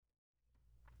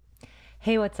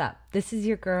Hey, what's up? This is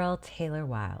your girl, Taylor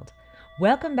Wilde.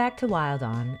 Welcome back to Wild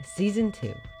On, Season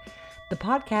 2, the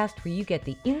podcast where you get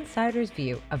the insider's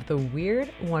view of the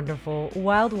weird, wonderful,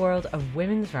 wild world of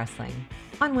women's wrestling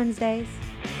on Wednesdays.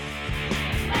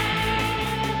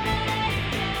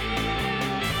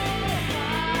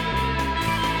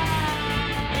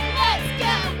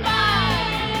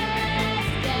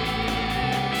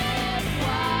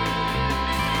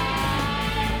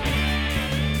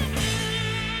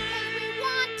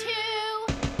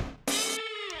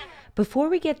 Before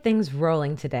we get things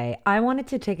rolling today, I wanted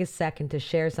to take a second to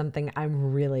share something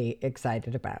I'm really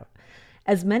excited about.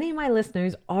 As many of my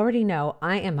listeners already know,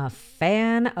 I am a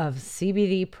fan of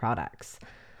CBD products.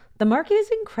 The market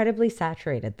is incredibly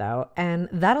saturated though, and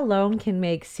that alone can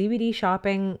make CBD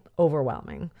shopping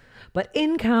overwhelming. But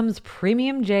in comes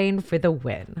Premium Jane for the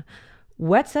win.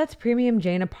 What sets Premium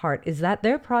Jane apart is that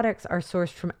their products are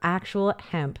sourced from actual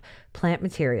hemp plant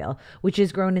material, which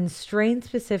is grown in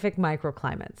strain-specific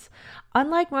microclimates.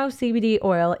 Unlike most CBD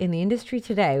oil in the industry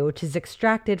today, which is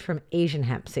extracted from Asian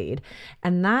hemp seed,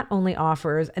 and that only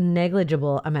offers a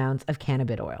negligible amounts of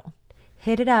cannabis oil.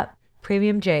 Hit it up,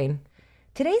 Premium Jane.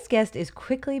 Today's guest is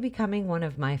quickly becoming one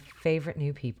of my favorite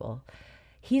new people.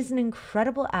 He's an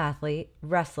incredible athlete,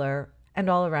 wrestler, and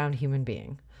all-around human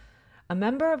being. A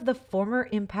member of the former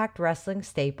Impact Wrestling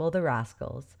staple, the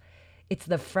Rascals. It's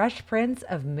the Fresh Prince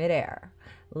of Midair.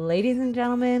 Ladies and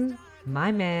gentlemen, my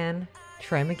man,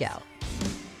 Trey Miguel.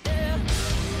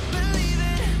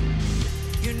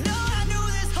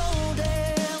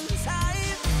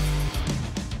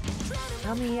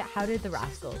 Tell me, how did the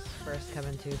Rascals first come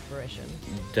into fruition?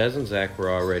 Dez and Zach were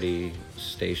already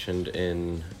stationed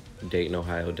in Dayton,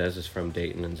 Ohio. Dez is from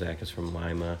Dayton and Zach is from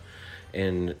Lima.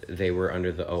 And they were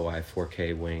under the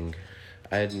OI4K wing.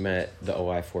 I had met the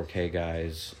OI4K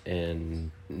guys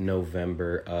in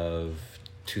November of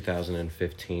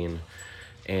 2015,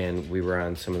 and we were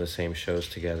on some of the same shows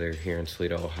together here in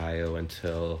Toledo, Ohio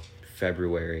until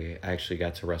February. I actually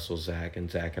got to wrestle Zach,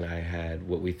 and Zach and I had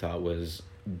what we thought was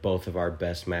both of our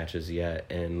best matches yet,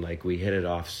 and we hit it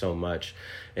off so much.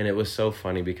 And it was so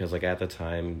funny because at the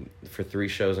time, for 3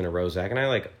 shows in a row, Zach and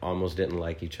I almost didn't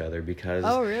like each other because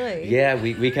oh really yeah,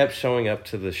 we kept showing up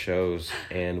to the shows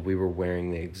and we were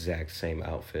wearing the exact same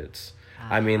outfits.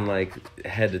 I mean,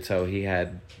 head to toe. He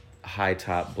had high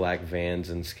top black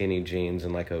Vans and skinny jeans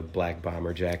and a black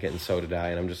bomber jacket, and so did I.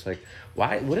 And I'm just like,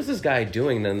 why, what is this guy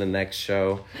doing? Then the next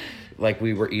show,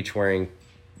 we were each wearing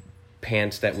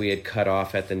pants that we had cut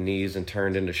off at the knees and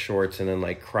turned into shorts, and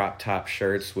then crop top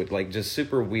shirts with just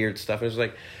super weird stuff. It was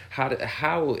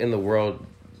how in the world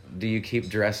do you keep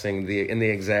dressing in the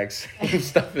exact same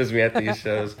stuff as me at these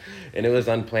shows? And it was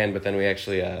unplanned, but then we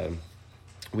actually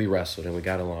we wrestled and we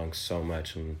got along so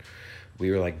much, and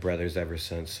we were like brothers ever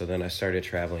since. So then I started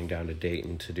traveling down to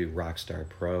Dayton to do Rockstar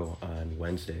Pro on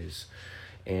Wednesdays,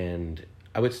 and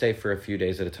I would stay for a few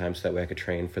days at a time so that way I could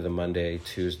train for the Monday,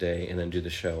 Tuesday, and then do the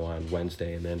show on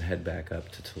Wednesday, and then head back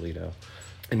up to Toledo.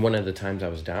 And one of the times I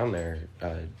was down there,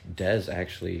 Dez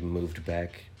actually moved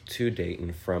back to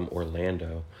Dayton from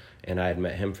Orlando, and I had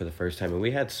met him for the first time. And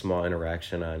we had small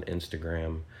interaction on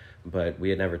Instagram, but we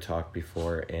had never talked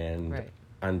before, and right.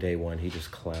 On day one, he just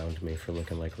clowned me for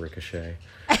looking like Ricochet.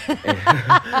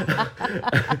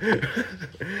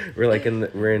 We're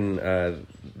in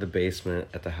the basement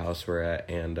at the house we're at,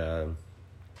 and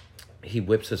he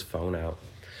whips his phone out,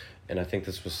 and I think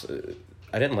this was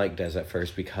I didn't like Dez at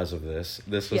first because of this.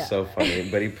 This was so funny,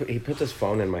 but he puts his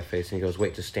phone in my face and he goes,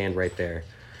 "Wait, just stand right there."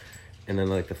 And then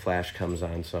the flash comes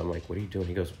on, so I'm like, "What are you doing?"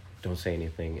 He goes, "Don't say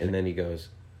anything." And then he goes,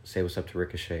 "Say what's up to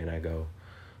Ricochet," and I go,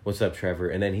 "What's up, Trevor?"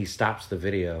 And then he stops the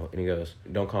video and he goes,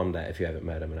 "Don't call him that if you haven't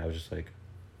met him." And I was just like,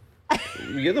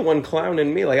 "You're the one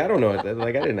clowning me. I don't know.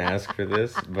 I didn't ask for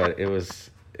this," but it was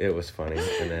funny.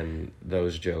 And then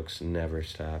those jokes never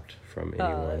stopped from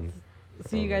anyone.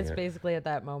 So you guys basically at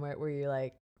that moment where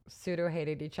you pseudo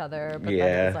hated each other, but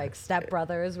then it was step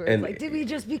brothers where it's did we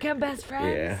just become best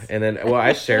friends? Yeah. And then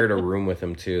I shared a room with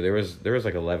him too. There was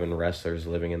 11 wrestlers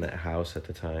living in that house at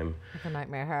the time. Like a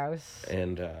nightmare house.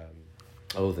 And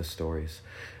the stories.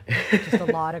 Just a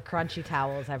lot of crunchy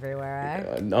towels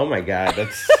everywhere, eh? Oh my God,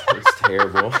 that's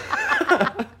terrible.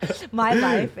 My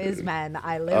life is men.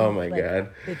 I live. Oh my God.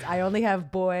 I only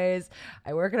have boys.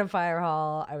 I work in a fire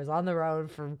hall. I was on the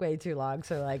road for way too long,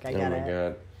 so I get it. Oh my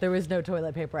God. There was no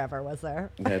toilet paper ever, was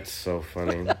there? That's so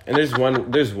funny. And there's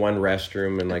one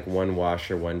restroom and one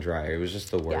washer, one dryer. It was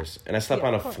just the worst. Yeah. And I slept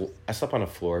on a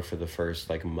floor for the first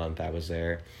month I was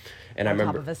there. And I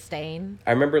remember top of a stain.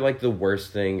 I remember the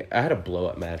worst thing. I had a blow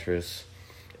up mattress,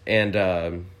 and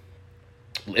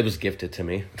it was gifted to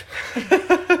me.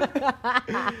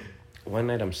 one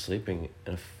night I'm sleeping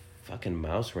and a fucking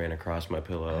mouse ran across my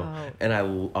pillow. Oh. And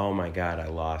oh my God, I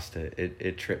lost it.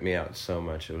 It tripped me out so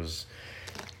much. It was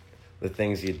the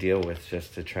things you deal with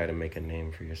just to try to make a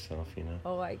name for yourself, you know?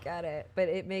 Oh, I get it. But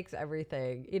it makes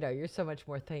everything, you're so much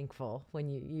more thankful when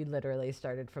you literally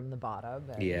started from the bottom.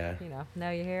 And, Yeah.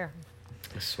 Now you're here.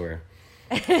 I swear.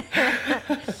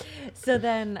 So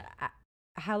then,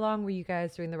 how long were you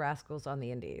guys doing the Rascals on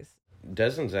the Indies?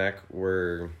 Des and Zach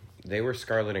were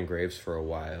Scarlet and Graves for a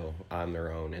while on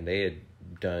their own, and they had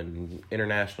done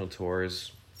international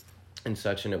tours and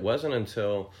such, and it wasn't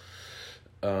until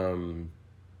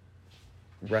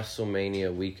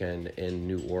WrestleMania weekend in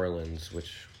New Orleans,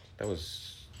 which that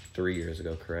was 3 years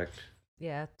ago, correct?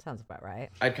 Yeah, sounds about right.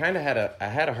 I kind of had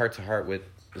a heart-to-heart with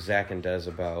Zach and Des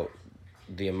about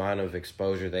the amount of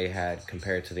exposure they had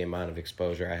compared to the amount of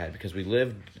exposure I had, because we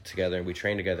lived together and we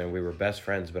trained together and we were best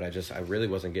friends, but I really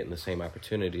wasn't getting the same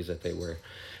opportunities that they were.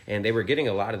 And they were getting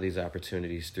a lot of these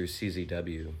opportunities through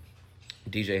CZW.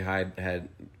 DJ Hyde had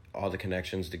all the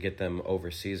connections to get them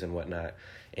overseas and whatnot,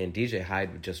 and DJ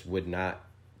Hyde just would not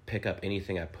pick up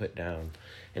anything I put down.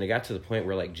 And it got to the point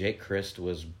where like Jake Christ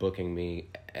was booking me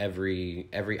every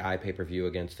pay-per-view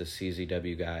against the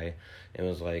CZW guy, and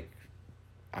was like,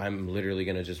 I'm literally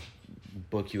gonna just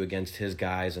book you against his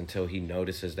guys until he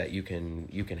notices that you can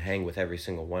hang with every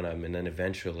single one of them. And then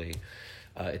eventually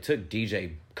it took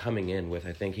DJ coming in with,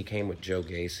 I think he came with Joe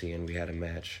Gacy, and we had a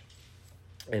match,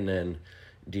 and then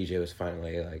DJ was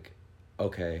finally like,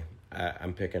 okay,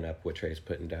 I'm picking up what Trey's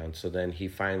putting down. So then he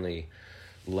finally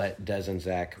let Des and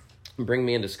Zach bring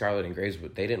me into Scarlet and Graves,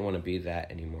 but they didn't want to be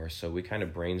that anymore. So we kind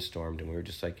of brainstormed, and we were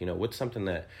just like, what's something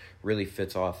that really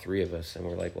fits all three of us? And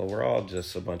we're like, well, we're all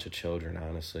just a bunch of children,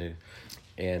 honestly.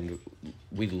 And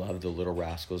we love the Little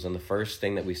Rascals. And the first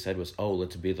thing that we said was, oh,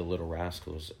 let's be the Little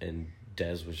Rascals. And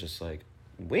Des was just like,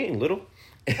 we ain't little.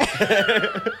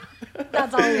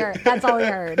 That's all we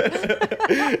heard.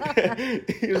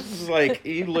 He was just like,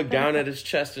 he looked down at his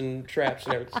chest and traps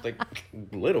and everything, like,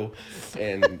 little.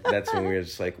 And that's when we were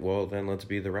just like, well, then let's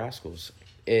be the Rascals.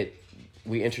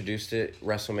 We introduced it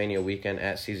WrestleMania weekend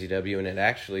at CZW, and it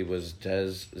actually was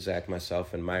Des, Zach,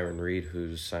 myself, and Myron Reed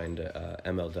who signed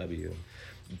MLW.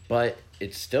 But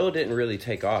it still didn't really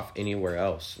take off anywhere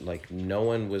else. Like, no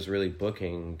one was really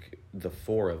booking the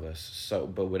four of us.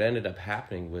 But what ended up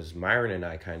happening was Myron and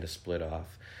I kind of split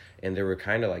off, and there were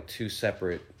kind of like two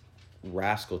separate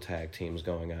Rascal tag teams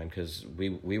going on, because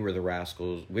we were the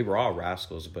Rascals. We were all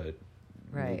Rascals, but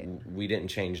right. we didn't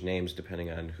change names depending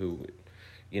on who,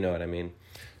 you know what I mean?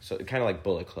 So kind of like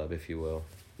Bullet Club, if you will.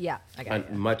 Yeah, I got it.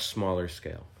 On much smaller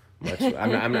scale.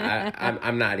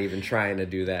 I'm not even trying to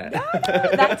do that. No,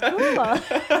 that's cool.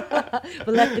 But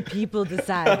let the people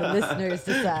decide. The listeners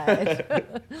decide.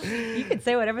 You can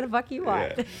say whatever the fuck you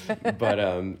want. Yeah.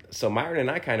 But so Myron and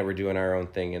I kind of were doing our own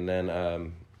thing, and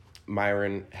then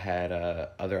Myron had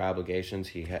other obligations.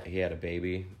 He had a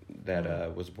baby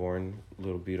that was born,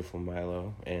 little beautiful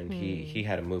Milo, and he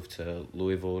had to move to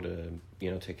Louisville to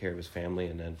take care of his family,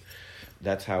 and then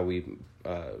that's how we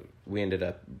ended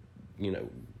up.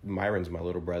 Myron's my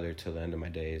little brother till the end of my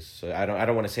days. So I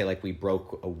don't want to say like we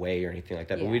broke away or anything like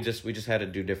that, but we just had to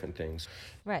do different things.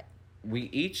 Right. We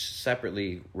each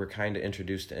separately were kind of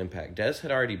introduced to Impact. Des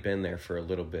had already been there for a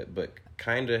little bit, but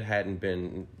kind of hadn't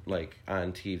been like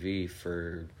on TV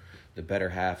for the better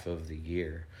half of the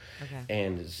year. Okay.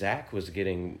 And Zach was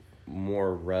getting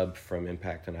more rub from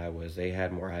Impact than I was. They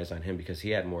had more eyes on him because he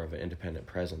had more of an independent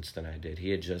presence than I did. He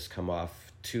had just come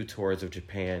off 2 tours of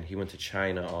Japan. He went to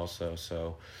China also.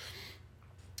 So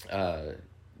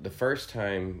the first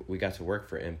time we got to work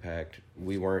for Impact,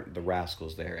 we weren't the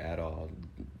Rascals there at all.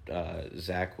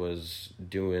 Zach was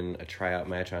doing a tryout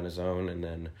match on his own, and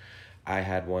then I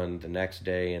had one the next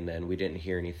day, and then we didn't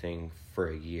hear anything for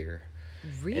a year.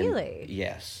 Really?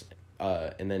 Yes.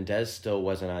 And then Des still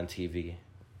wasn't on TV,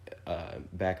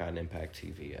 back on Impact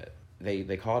TV yet.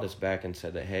 They called us back and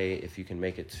said that, hey, if you can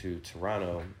make it to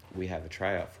Toronto, we have a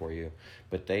tryout for you.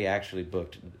 But they actually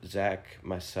booked Zach,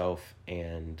 myself,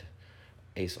 and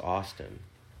Ace Austin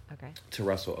to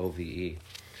wrestle OVE.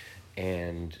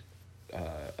 And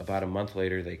about a month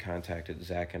later, they contacted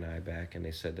Zach and I back, and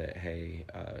they said that, hey,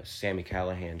 Sami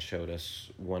Callihan showed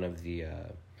us one of the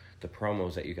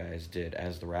promos that you guys did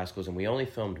as the Rascals, and we only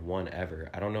filmed one ever.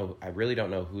 I really don't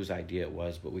know whose idea it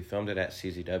was, but we filmed it at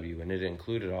CZW, and it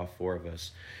included all 4 of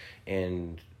us,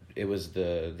 and it was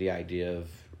the idea of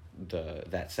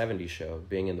that 70s show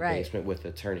being in the basement with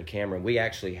a turning camera. We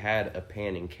actually had a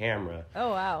panning camera. Oh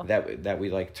wow! That we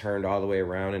like turned all the way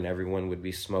around, and everyone would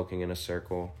be smoking in a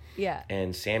circle. Yeah.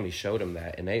 And Sammy showed them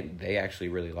that, and they actually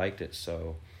really liked it.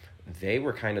 So they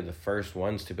were kind of the first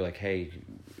ones to be like, hey,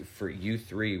 for you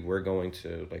three, we're going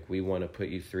to, like, we want to put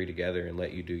you three together and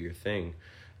let you do your thing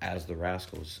as the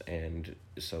Rascals. And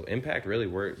so Impact really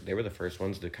they were the first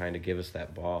ones to kind of give us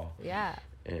that ball. Yeah.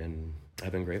 And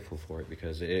I've been grateful for it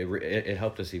because it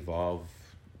helped us evolve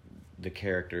the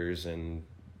characters and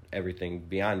everything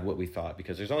beyond what we thought,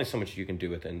 because there's only so much you can do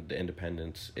within the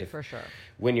independents For sure.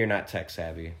 when you're not tech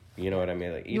savvy. You know what I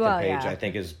mean? Like Ethan Page, yeah. I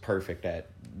think, is perfect at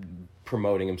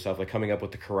promoting himself, like coming up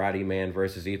with the Karate Man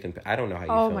versus Ethan. I don't know how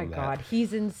you Oh film my that. God,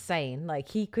 he's insane. Like,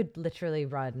 he could literally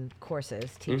run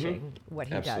courses teaching what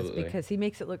he Absolutely. does, because he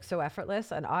makes it look so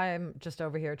effortless. And I'm just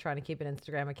over here trying to keep an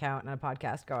Instagram account and a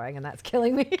podcast going, and that's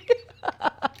killing me.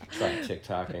 Try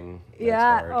TikToking. That's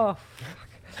Yeah. hard. Oh, fuck.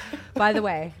 By the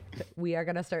way, we are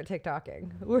gonna start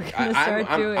TikToking. We're gonna start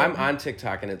doing. I'm on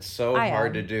TikTok and it's so I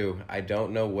hard am. to do. I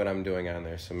don't know what I'm doing on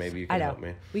there, so maybe you I can know. help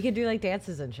me. We can do like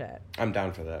dances and shit. I'm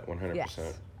down for that, 100%. Yes.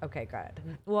 Okay,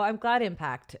 good. Well, I'm glad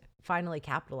Impact finally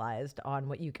capitalized on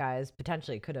what you guys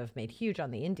potentially could have made huge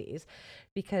on the indies,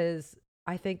 because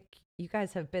I think you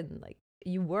guys have been like,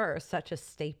 you were such a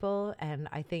staple, and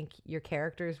I think your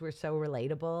characters were so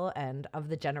relatable and of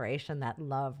the generation that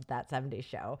loved that 70s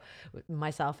show,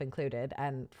 myself included.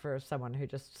 And for someone who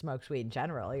just smokes weed in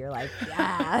general, you're like,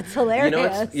 yeah, it's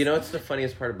hilarious. You know what's the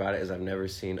funniest part about it is I've never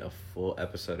seen a full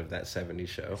episode of that 70s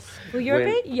show. Well, you're a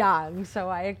bit young, so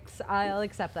I'll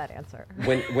accept that answer.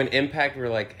 When Impact were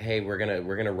like, hey, we're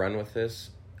gonna run with this,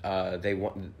 they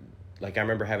want. Like, I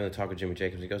remember having the talk with Jimmy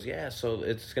Jacobs. He goes, yeah, so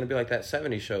it's going to be like that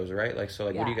 70s shows, right? Like, so,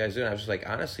 like, what are you guys doing? I was just like,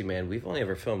 honestly, man, we've only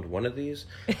ever filmed one of these.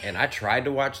 And I tried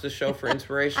to watch the show for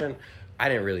inspiration. I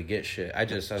didn't really get shit. I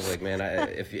was like, man,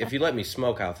 if you let me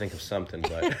smoke, I'll think of something.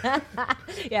 But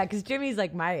yeah, because Jimmy's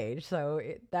like my age, so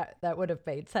that would have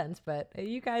made sense. But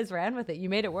you guys ran with it. You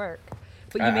made it work.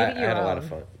 But you made it your own. I had a lot of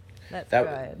fun. That's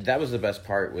good. That was the best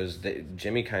part, was that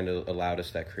Jimmy kind of allowed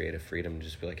us that creative freedom to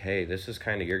just be like, hey, this is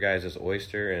kind of your guys'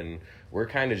 oyster, and we're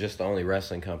kind of just the only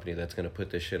wrestling company that's going to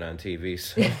put this shit on TV.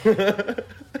 So,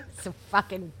 so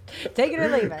fucking take it or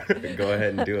leave it. Go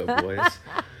ahead and do it, boys.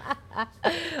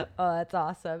 Oh, that's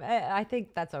awesome. I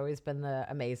think that's always been the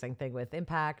amazing thing with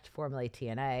Impact, formerly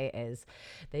TNA, is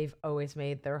they've always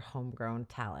made their homegrown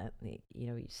talent. You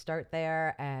know, you start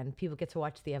there and people get to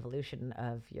watch the evolution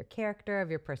of your character, of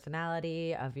your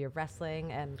personality, of your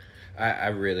wrestling. And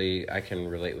I can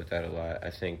relate with that a lot. I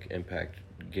think Impact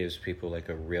gives people like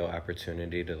a real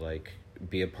opportunity to like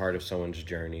be a part of someone's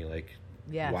journey, like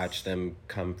watch them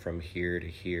come from here to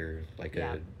here, like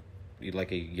a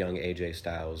young AJ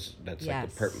Styles. That's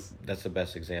that's the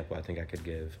best example I think I could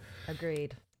give.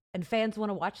 Agreed. And fans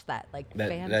want to watch that. Like,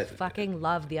 fans fucking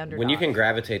love the underdog. When you can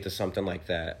gravitate to something like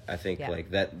that, I think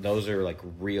like that, those are like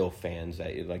real fans,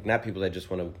 that like, not people that just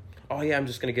want to, oh yeah, I'm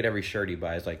just gonna get every shirt he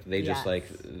buys. Like, they just like,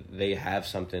 they have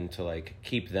something to like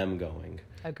keep them going.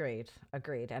 Agreed.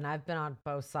 And I've been on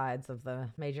both sides of the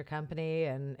major company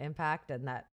and Impact, and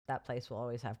that place will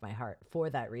always have my heart for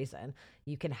that reason.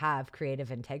 You can have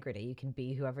creative integrity. You can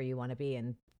be whoever you want to be,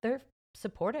 and they're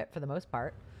support it for the most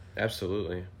part.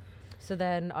 Absolutely. So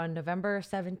then on November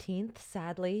 17th,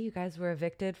 sadly, you guys were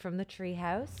evicted from the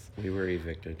Treehouse. We were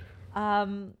evicted.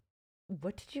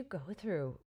 What did you go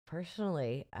through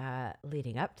personally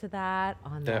leading up to that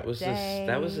on that day?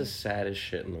 That was the saddest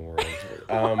shit in the world.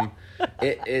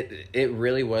 It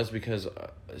really was, because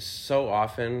so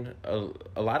often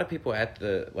a lot of people at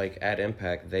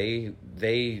Impact, they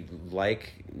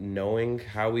like knowing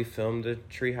how we filmed the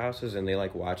Treehouses, and they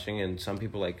like watching, and some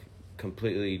people like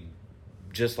completely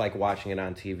just like watching it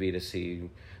on TV to see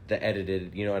the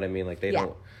edited, you know what I mean? Like,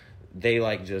 they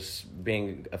like just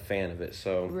being a fan of it.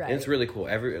 So it's really cool.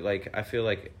 I feel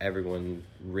like everyone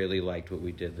really liked what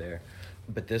we did there.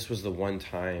 But this was the one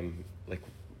time, like,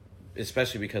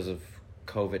 especially because of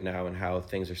COVID now and how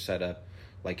things are set up,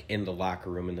 like in the locker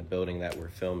room in the building that we're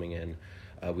filming in.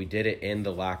 We did it in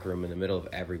the locker room in the middle of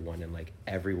everyone, and like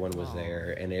everyone was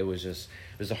there, and it was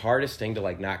the hardest thing to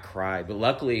like not cry. But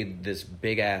luckily, this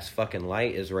big ass fucking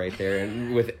light is right there,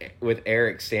 and with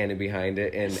Eric standing behind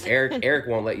it, and Eric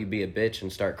won't let you be a bitch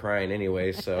and start crying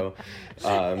anyway. So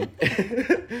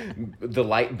the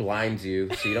light blinds you,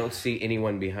 so you don't see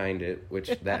anyone behind it, which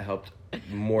that helped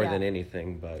more than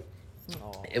anything. But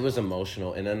it was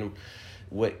emotional, and then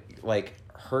what like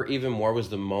hurt even more was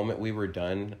the moment we were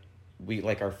done. We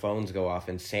like, our phones go off,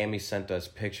 and Sammy sent us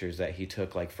pictures that he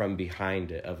took like from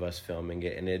behind it of us filming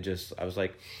it, and I was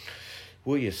like,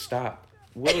 will you stop?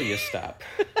 It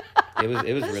was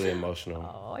really emotional.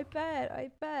 Oh,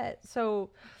 I bet. So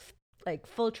like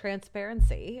full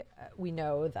transparency, we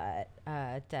know that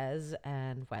Dez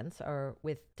and Wentz are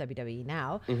with WWE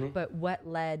now, but what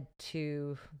led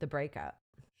to the breakup?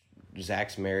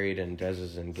 Zach's married and Dez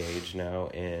is engaged now,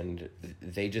 and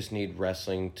they just need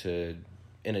wrestling to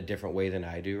in a different way than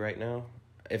I do right now,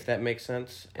 if that makes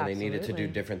sense. And they needed to do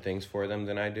Absolutely. different things for them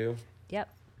than I do. Yep.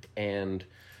 And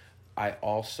I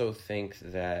also think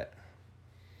that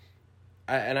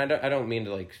I don't mean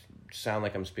to like sound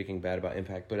like I'm speaking bad about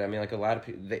Impact, but I mean like a lot of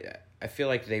people I feel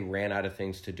like they ran out of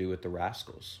things to do with the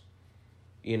Rascals.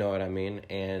 You know what I mean?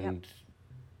 And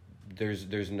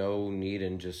there's no need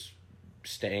in just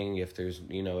staying if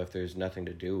there's nothing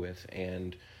to do with.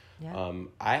 And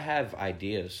I have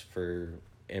ideas for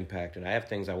Impact, and I have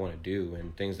things I want to do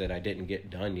and things that I didn't get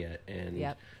done yet,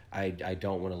 and I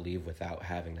don't want to leave without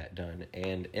having that done.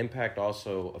 And Impact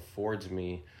also affords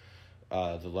me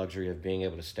the luxury of being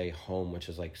able to stay home, which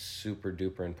is like super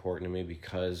duper important to me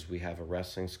because we have a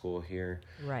wrestling school here,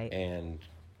 Right. and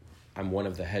I'm one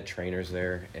of the head trainers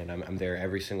there, and I'm there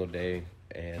every single day,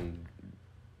 and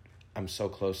I'm so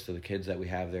close to the kids that we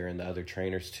have there and the other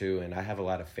trainers too, and I have a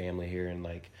lot of family here, and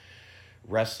like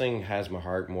wrestling has my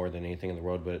heart more than anything in the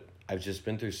world, but I've just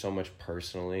been through so much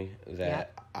personally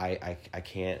that I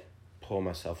can't pull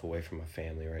myself away from my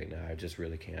family right now. I just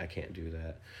really can't. I can't do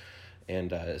that.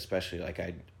 And especially like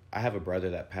I have a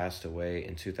brother that passed away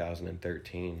in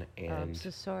 2013, and I'm so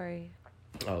sorry.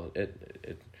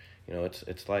 it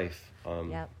it's life.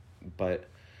 Yep. But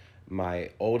my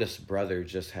oldest brother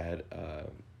just had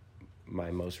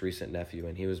my most recent nephew,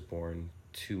 and he was born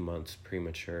 2 months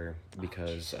premature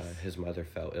because his mother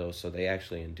fell ill, so they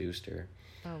actually induced her.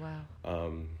 Oh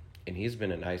wow. And he's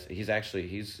been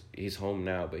he's home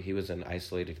now, but he was in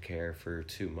isolated care for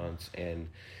 2 months, and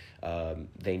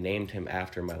they named him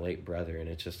after my late brother. And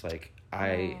it's just like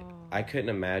I couldn't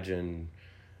imagine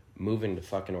moving to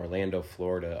fucking Orlando,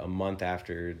 Florida a month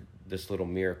after this little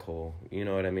miracle. You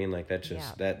know what I mean? Like that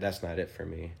just that's not it for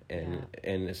me. And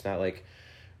it's not like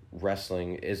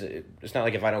wrestling it's not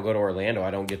like if I don't go to Orlando I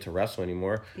don't get to wrestle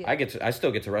anymore. I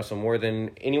still get to wrestle more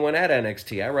than anyone at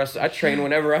NXT. I train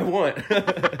whenever I want.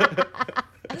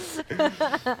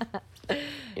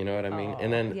 You know what I mean?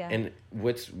 And then and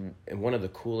one of the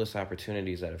coolest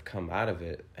opportunities that have come out of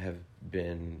it have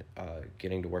been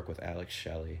getting to work with Alex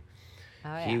Shelley.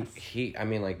 He I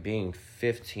mean like being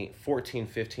 14,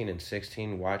 15 and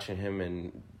 16, watching him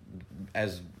and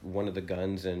as one of the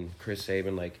Guns and Chris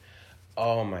Sabin, like,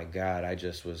 oh my God, I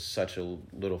just was such a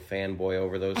little fanboy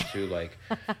over those two. Like,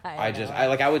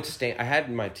 I would stand, I had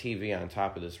my TV on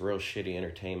top of this real shitty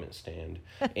entertainment stand,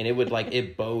 and it would like,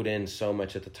 it bowed in so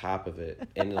much at the top of it.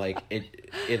 And like,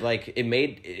 it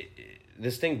made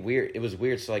this thing weird. It was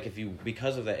weird. So like,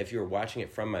 because of that, if you were watching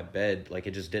it from my bed, like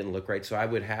it just didn't look right. So I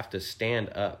would have to stand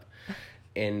up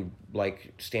and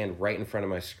like stand right in front of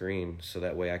my screen so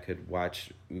that way I could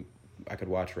watch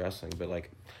wrestling. But like,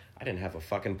 I didn't have a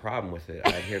fucking problem with it.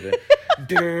 I'd hear the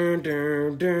dun,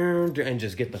 dun, dun, dun, and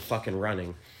just get the fucking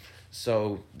running.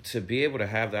 So to be able to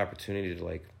have the opportunity to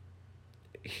like,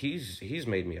 he's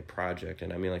made me a project.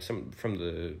 And I mean like from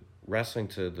the wrestling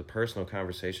to the personal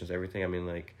conversations, everything. I mean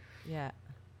like,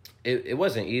 it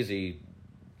wasn't easy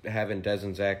having Des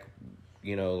and Zach,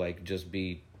 you know, like just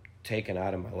be taken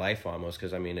out of my life almost,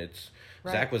 because I mean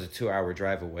Zach was a 2-hour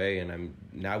drive away, and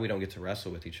now we don't get to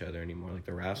wrestle with each other anymore. Like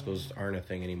the Rascals aren't a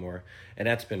thing anymore, and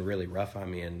that's been really rough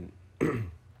on me. And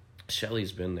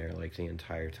Shelly's been there like the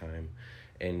entire time,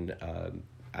 and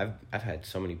I've had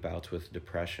so many bouts with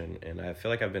depression, and I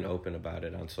feel like I've been open about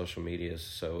it on social media,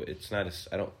 so it's not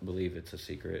I don't believe it's a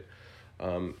secret.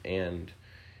 And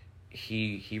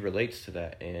he relates to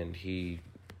that, and he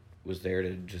was there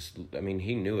to just, I mean,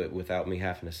 he knew it without me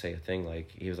having to say a thing.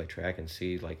 Like, he was like, Trey, I can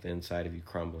see like the inside of you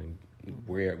crumbling.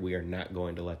 We are not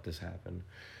going to let this happen.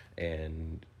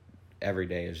 And every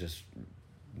day is just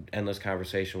endless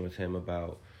conversation with him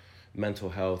about mental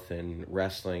health and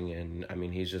wrestling. And I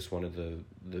mean, he's just one of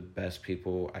the best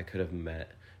people I could have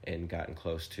met and gotten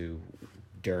close to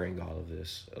during all of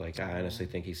this. Like, I honestly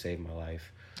think he saved my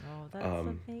life. Oh, that's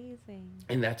amazing.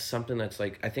 And that's something that's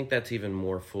like, I think that's even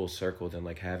more full circle than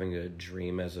like having a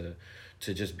dream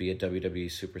to just be a WWE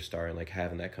superstar and like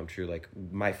having that come true. Like,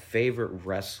 my favorite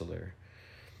wrestler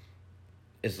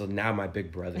is now my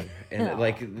big brother. And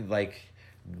like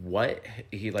what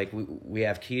he like, we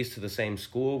have keys to the same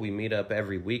school. We meet up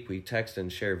every week. We text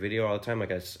and share video all the time.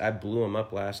 Like I blew him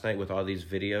up last night with all these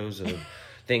videos of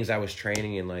things I was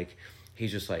training, and like,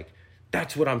 he's just like,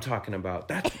 that's what I'm talking about.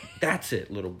 That's it,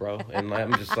 little bro. And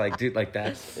I'm just like, dude, like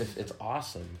it's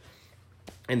awesome.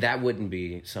 And that wouldn't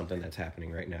be something that's happening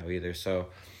right now either. So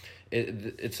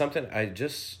It's something I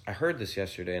heard this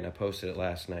yesterday and I posted it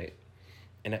last night.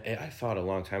 And I thought a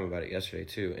long time about it yesterday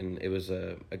too. And it was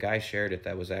a guy shared it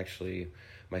that was actually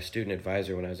my student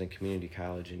advisor when I was in community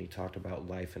college, and he talked about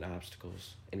life and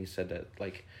obstacles. And he said that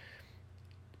like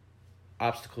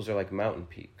obstacles are like mountain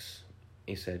peaks.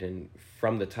 He said, and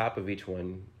from the top of each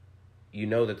one, you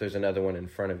know that there's another one in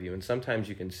front of you, and sometimes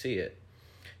you can see it.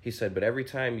 He said, but every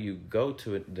time you go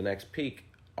to the next peak,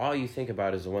 all you think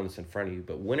about is the one that's in front of you.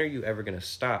 But when are you ever going to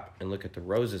stop and look at the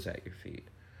roses at your feet?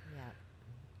 Yeah.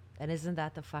 And isn't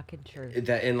that the fucking truth?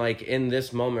 That, and like in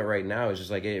this moment right now, it's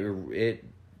just like it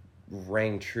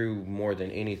rang true more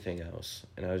than anything else.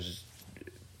 And I was just,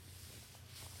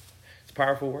 it's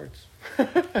powerful words.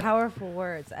 Powerful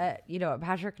words. You know,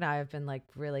 Patrick and I have been like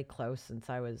really close since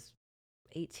I was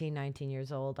 18, 19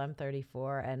 years old. I'm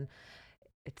 34, and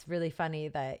it's really funny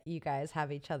that you guys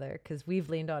have each other because we've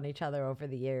leaned on each other over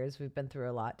the years. We've been through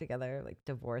a lot together, like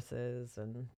divorces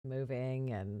and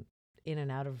moving and in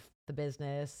and out of the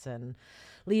business and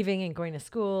leaving and going to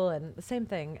school and the same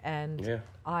thing. And Yeah.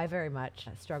 I very much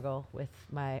struggle with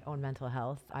my own mental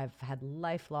health. I've had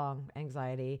lifelong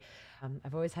anxiety.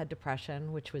 I've always had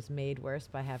depression, which was made worse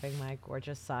by having my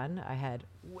gorgeous son. I had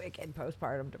wicked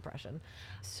postpartum depression.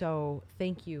 So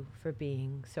thank you for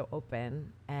being so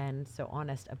open and so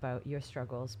honest about your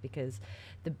struggles, because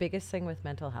the biggest thing with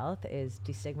mental health is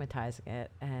destigmatizing it.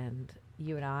 And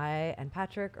you and I and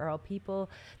Patrick are all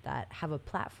people that have a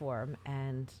platform,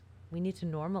 and we need to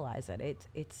normalize it.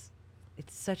 It's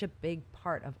such a big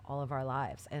part of all of our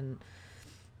lives. And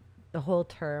the whole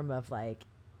term of like,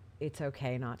 it's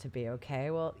okay not to be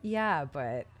okay. Well, yeah,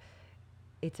 but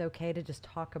it's okay to just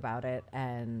talk about it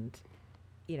and,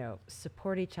 you know,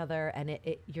 support each other. And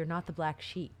you're not the black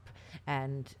sheep.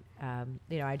 And,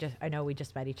 you know, I know we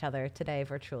just met each other today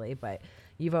virtually, but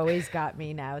you've always got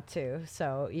me now too.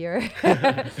 So you're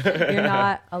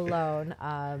not alone.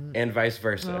 And vice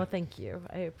versa. Oh, thank you.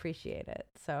 I appreciate it.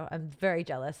 So I'm very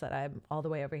jealous that I'm all the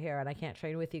way over here and I can't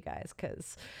train with you guys,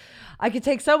 because I could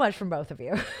take so much from both of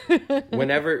you.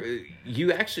 Whenever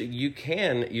you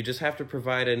can, you just have to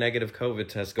provide a negative COVID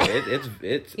test.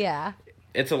 It's yeah.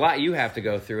 It's a lot you have to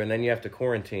go through, and then you have to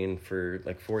quarantine for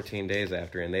like 14 days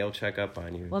after, and they'll check up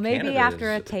on you. Well, maybe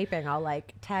after a taping, I'll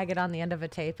like tag it on the end of a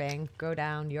taping, go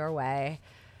down your way,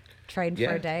 train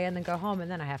for a day, and then go home,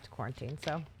 and then I have to quarantine.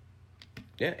 So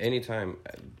yeah, anytime,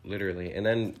 literally. And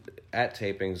then at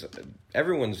tapings,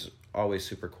 everyone's always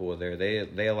super cool there.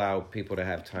 They allow people to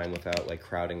have time without like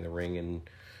crowding the ring and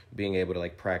being able to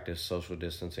like practice social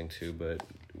distancing too, but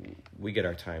we get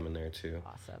our time in there too.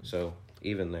 Awesome. So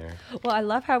even there. Well, I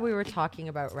love how we were talking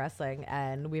about wrestling,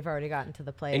 and we've already gotten to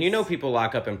the place. And you know people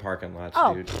lock up in parking lots,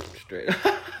 dude. Straight.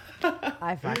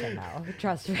 I fucking know.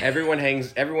 Trust me.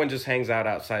 Everyone just hangs out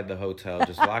outside the hotel,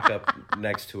 just lock up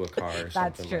next to a car or something.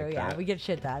 That's true, like yeah. that. We get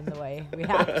shit done the way we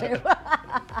have to.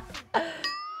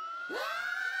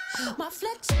 My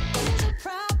flex is a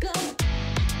problem.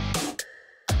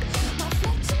 My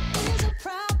flex is a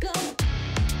problem.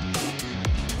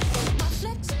 My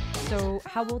flex. So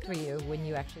how old were you when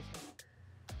you actually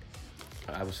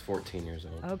started? I was 14 years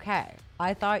old. Okay.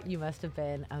 I thought you must have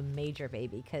been a major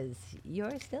baby, because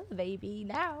you're still a baby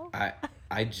now. I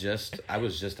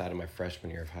was just out of my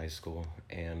freshman year of high school,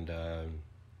 and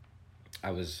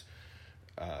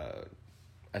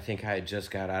I think I had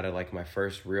just got out of like my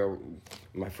first real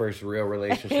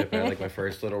relationship. I had like my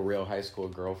first little real high school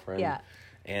girlfriend. Yeah.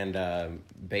 And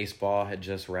baseball had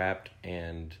just wrapped,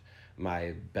 and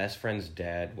my best friend's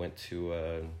dad went to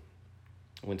a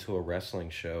wrestling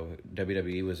show.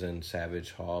 WWE was in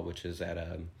Savage Hall, which is at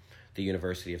the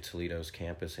University of Toledo's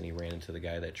campus, and he ran into the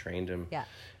guy that trained him. Yeah.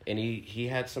 And he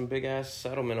had some big ass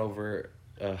settlement over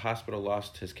a hospital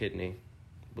lost his kidney,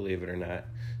 believe it or not.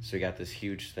 So he got this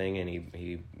huge thing, and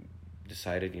he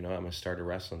decided, I'm gonna start a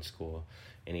wrestling school.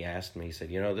 And he asked me, he said,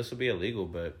 this will be illegal,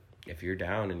 but if you're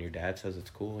down and your dad says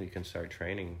it's cool, you can start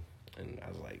training. And I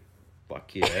was like,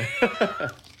 fuck yeah.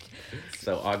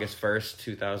 So August 1st,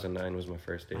 2009 was my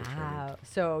first day of training. Wow.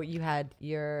 So you had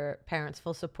your parents'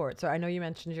 full support. So I know you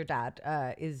mentioned your dad.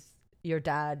 Is your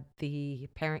dad the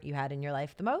parent you had in your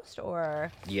life the most,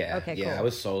 or? Yeah. Okay, yeah.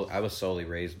 cool. I was solely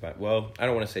raised by, well, I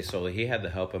don't want to say solely. He had the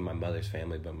help of my mother's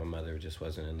family, but my mother just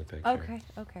wasn't in the picture.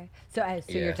 Okay. So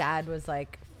your dad was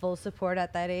like full support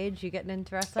at that age, you getting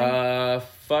into wrestling?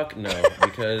 Fuck no,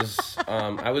 because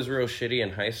I was real shitty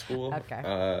in high school. Okay.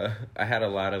 I had a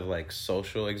lot of like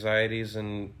social anxieties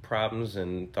and problems,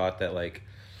 and thought that like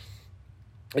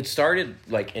it started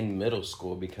like in middle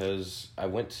school, because I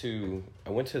went to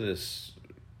this.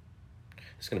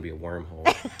 It's gonna be a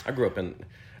wormhole. I grew up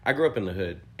in the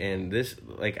hood, and this,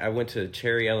 like, I went to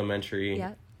Cherry Elementary.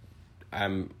 Yeah.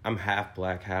 I'm half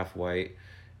black, half white,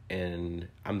 and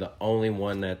I'm the only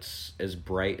one that's as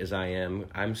bright as I am.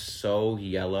 I'm so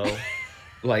yellow,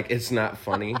 like it's not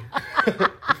funny.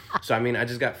 So I mean, I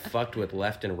just got fucked with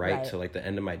left and right to like the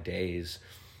end of my days.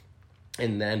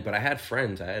 And then, but I had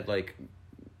friends. I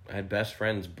had best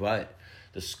friends, but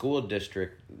the school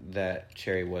district that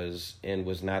Cherry was in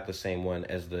was not the same one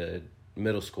as the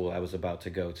middle school I was about to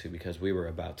go to, because we were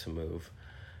about to move.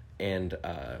 And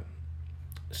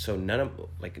so none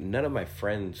of my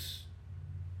friends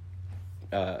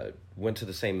went to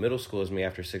the same middle school as me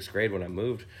after 6th grade when I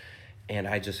moved, and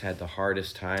I just had the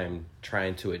hardest time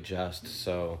trying to adjust.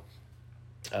 So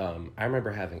I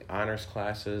remember having honors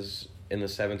classes in the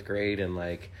 7th grade, and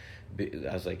like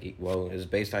I was like, well, it's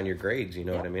based on your grades, you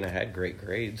know what I mean? I had great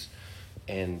grades,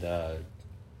 and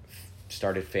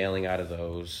started failing out of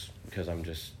those because I'm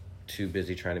just too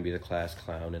busy trying to be the class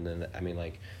clown. And then, I mean,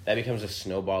 like, that becomes a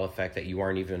snowball effect that you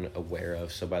aren't even aware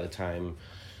of. So by the time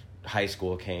high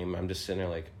school came, I'm just sitting there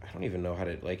like, I don't even know how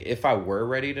to, like, if I were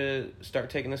ready to start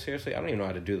taking this seriously, I don't even know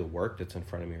how to do the work that's in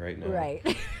front of me right now.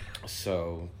 Right.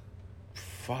 So,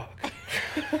 fuck.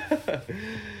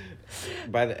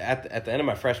 At the end of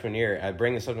my freshman year, I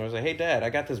bring this up and I was like, hey, Dad, I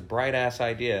got this bright-ass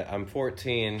idea. I'm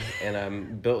 14, and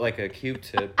I'm built like a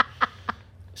Q-tip,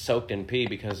 soaked in pee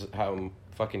because how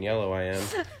fucking yellow I am.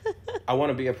 I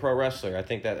want to be a pro wrestler. I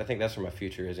think that's where my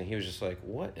future is. And he was just like,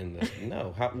 what in the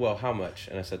no? How much?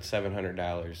 And I said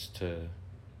 $700 to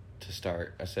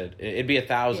start. I said it'd be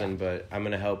 $1,000, but I'm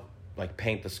gonna help like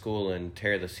paint the school and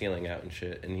tear the ceiling out and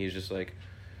shit. And he's just like,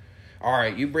 all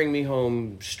right, you bring me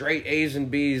home straight A's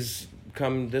and B's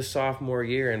come this sophomore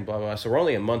year and blah blah. So we're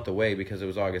only a month away because it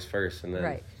was August 1st, and then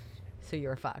Right. So you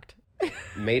were fucked.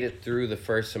 made it through the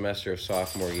first semester of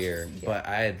sophomore year, but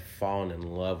I had fallen in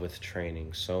love with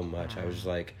training so much. I was just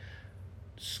like,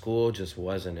 school just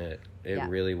wasn't it. It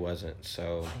really wasn't.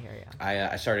 So I hear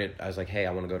ya. I was like, hey,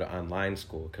 I want to go to online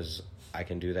school because I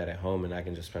can do that at home and I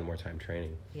can just spend more time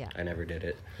training. Yeah. I never did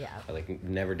it. Yeah. I like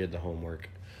never did the homework.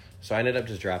 So I ended up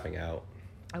just dropping out.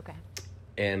 Okay.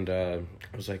 And I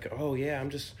was like, oh yeah, I'm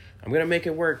going to make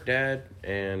it work, Dad.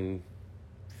 And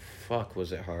fuck,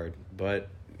 was it hard. But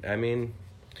I mean,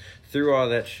 through all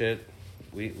that shit,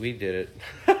 we did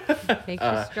it. Makes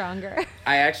you stronger.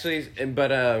 I actually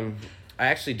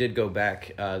did go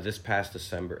back this past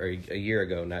December, or a year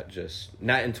ago, not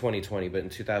in 2020, but in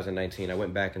 2019. I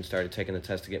went back and started taking the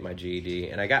test to get my GED,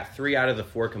 and I got 3 out of the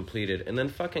 4 completed, and then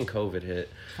fucking COVID hit.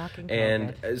 Fucking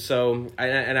COVID. And so,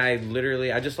 I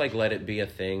literally, I just like let it be a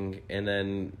thing, and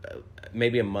then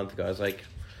maybe a month ago, I was like,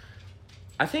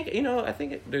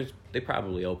 they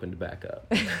probably opened back up.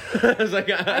 I was like,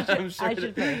 I'm sure I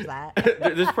should finish that.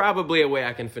 there's probably a way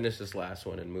I can finish this last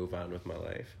one and move on with my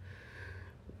life.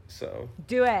 So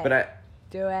Do it. But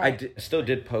Do it. I still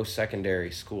did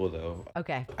post-secondary school though.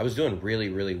 Okay. I was doing really,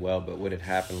 really well, but what had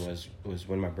happened was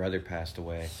when my brother passed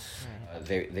away,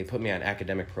 they put me on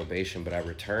academic probation, but I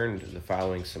returned the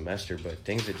following semester. But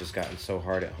things had just gotten so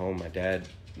hard at home. My dad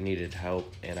needed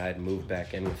help, and I had moved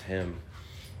back in with him.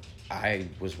 I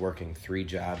was working 3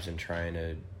 jobs and trying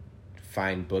to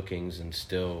find bookings and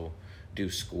still do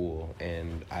school,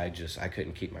 and I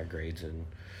couldn't keep my grades in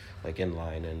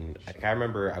line. And I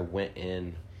remember I went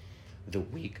in the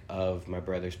week of my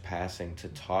brother's passing to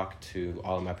talk to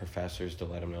all of my professors to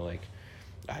let them know, like,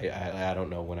 I don't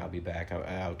know when I'll be back.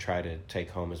 I'll try to take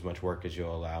home as much work as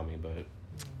you'll allow me, but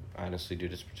honestly,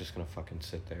 dude, it's just gonna fucking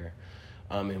sit there.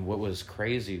 And what was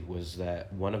crazy was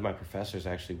that one of my professors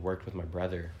actually worked with my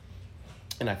brother.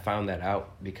 And I found that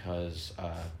out because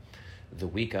the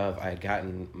week of, I had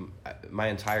gotten my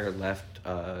entire left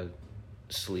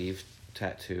sleeve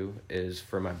tattoo is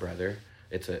for my brother.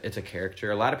 It's a character.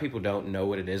 A lot of people don't know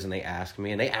what it is, and they ask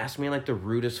me in like the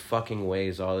rudest fucking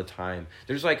ways all the time.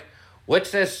 They're just like,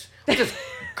 what's this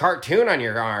cartoon on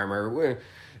your arm? Or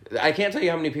I can't tell you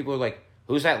how many people are like,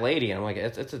 who's that lady? And I'm like,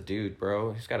 it's a dude,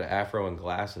 bro. He's got an afro and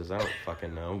glasses. I don't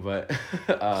fucking know, but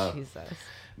Jesus.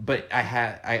 But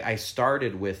I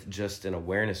started with just an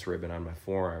awareness ribbon on my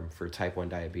forearm for type 1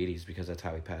 diabetes because that's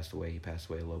how he passed away. He passed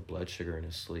away of low blood sugar in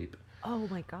his sleep. Oh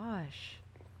my gosh.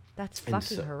 That's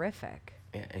fucking horrific.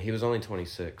 Yeah, and he was only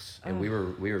 26, and we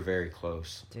were very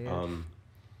close. Dude.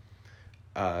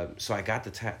 So I got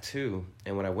the tattoo,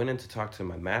 and when I went in to talk to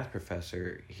my math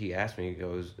professor, he asked me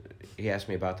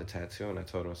about the tattoo, and I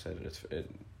told him, I said,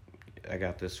 I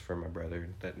got this for my brother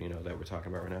that we're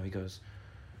talking about right now. He goes,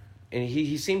 and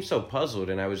he seemed so puzzled,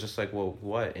 and I was just like, well,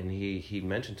 what? And he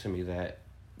mentioned to me that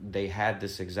they had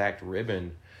this exact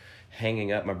ribbon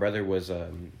hanging up. My brother was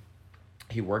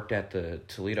he worked at the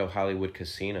Toledo Hollywood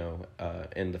Casino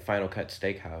in the Final Cut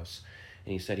Steakhouse,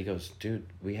 And he goes, dude,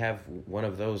 we have one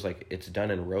of those, like, it's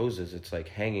done in roses. It's, like,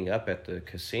 hanging up at the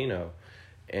casino.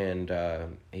 And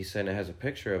he said it has a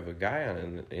picture of a guy on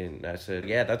it. And I said,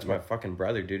 yeah, that's my fucking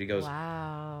brother, dude. He goes,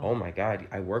 Wow. oh, my God,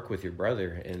 I work with your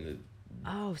brother. And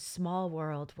Oh, small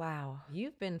world. Wow.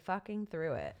 You've been fucking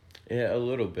through it. yeah, a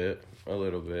little bit.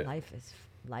 Life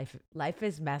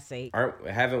is messy.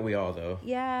 Haven't we all, though?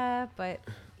 Yeah, but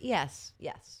yes,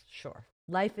 sure.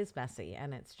 Life is messy,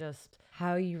 and it's just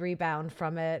how you rebound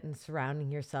from it and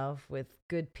surrounding yourself with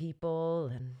good people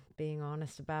and being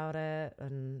honest about it.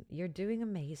 And you're doing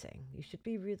amazing. You should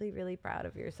be really, really proud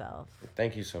of yourself.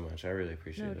 Thank you so much. I really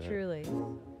appreciate No, it. truly.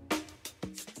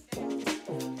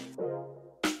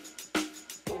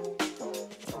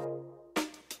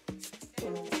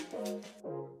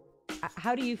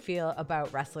 How do you feel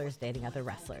about wrestlers dating other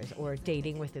wrestlers or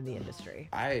dating within the industry?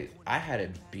 I had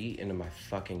it beat into my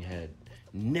fucking head.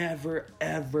 Never,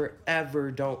 ever,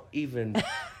 ever, don't even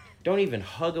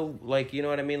hug a, like, you know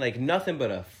what I mean? Like, nothing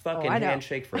but a fucking I know.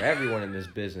 handshake for everyone in this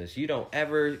business. You don't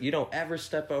ever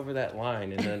step over that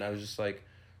line. And then I was just like,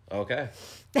 okay,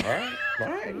 all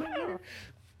right.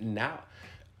 Now,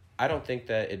 I don't think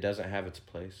that it doesn't have its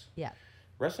place. Yeah.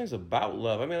 Wrestling's about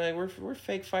love. I mean, like, we're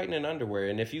fake fighting in underwear,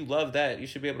 and if you love that, you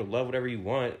should be able to love whatever you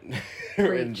want,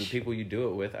 and the people you do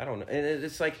it with. I don't know, and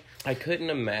it's like I couldn't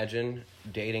imagine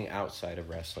dating outside of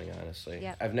wrestling. Honestly,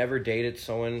 Yep. I've never dated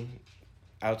someone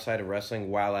outside of wrestling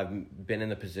while I've been in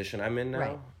the position I'm in now,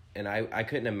 Right. and I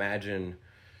couldn't imagine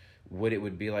what it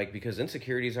would be like, because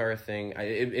insecurities are a thing.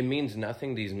 It means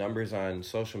nothing, these numbers on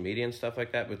social media and stuff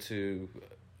like that, but to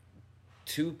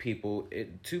certain people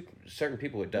it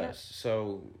does. Yeah.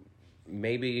 So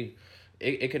maybe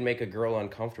it could make a girl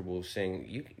uncomfortable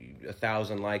seeing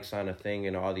 1,000 likes on a thing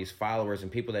and all these followers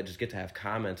and people that just get to have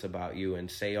comments about you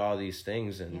and say all these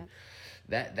things, and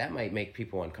that might make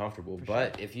people uncomfortable.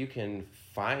 But if you can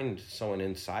find someone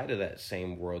inside of that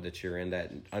same world that you're in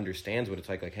that understands what it's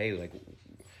like, hey, like,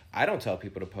 I don't tell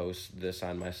people to post this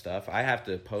on my stuff. I have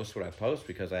to post what I post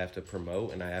because I have to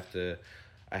promote and I have to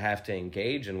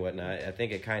engage and whatnot. I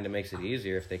think it kind of makes it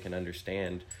easier if they can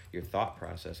understand your thought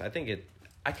process. I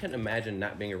couldn't imagine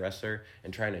not being a wrestler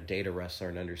and trying to date a wrestler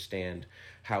and understand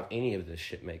how any of this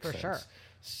shit makes For sense. sure.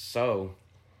 So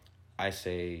I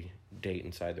say date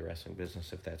inside the wrestling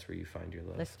business if that's where you find your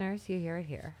love. Listeners, you hear it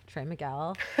here. Trey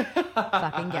Miguel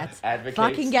fucking gets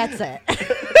Advocates. it.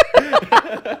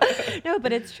 No,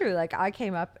 but it's true. Like, I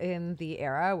came up in the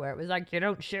era where it was like, you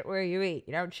don't shit where you eat.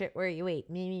 You don't shit where you eat.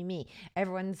 Me.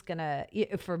 Everyone's gonna,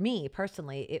 for me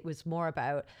personally, it was more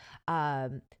about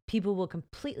people will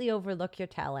completely overlook your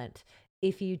talent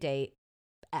if you date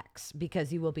X,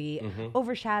 because you will be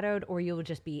overshadowed, or you will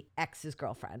just be X's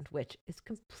girlfriend, which is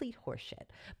complete horseshit.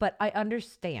 But I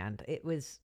understand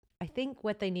I think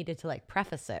what they needed to like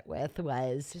preface it with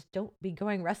was just don't be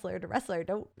going wrestler to wrestler.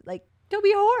 Don't be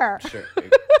a whore. Sure,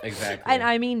 exactly. And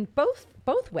I mean both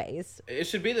ways. It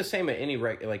should be the same at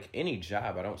any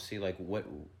job. I don't see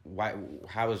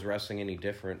how is wrestling any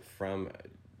different from,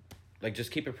 like,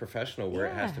 just keep it professional where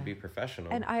it has to be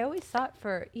professional. And I always thought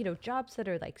for, jobs that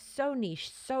are like so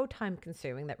niche, so time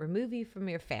consuming, that remove you from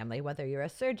your family, whether you're a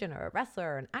surgeon or a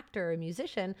wrestler or an actor or a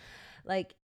musician,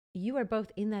 like, you are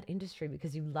both in that industry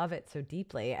because you love it so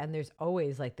deeply. And there's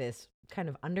always like this kind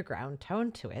of underground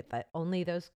tone to it that only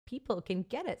those people can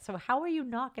get it. So how are you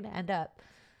not going to end up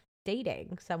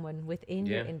dating someone within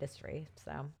your industry?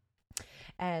 So,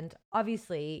 and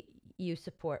obviously you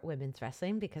support women's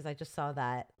wrestling because I just saw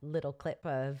that little clip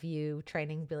of you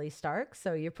training Billy Stark.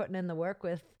 So you're putting in the work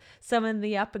with some of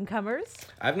the up and comers.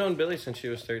 I've known Billy since she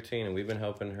was 13, and we've been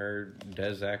helping her,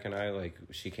 Des, Zach, and I. Like,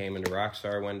 she came into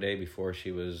Rockstar one day before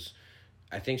she was,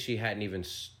 I think she hadn't even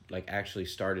actually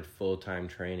started full-time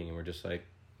training, and we're just like,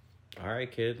 all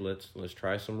right, kid, let's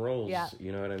try some roles. Yeah.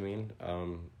 You know what I mean?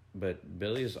 But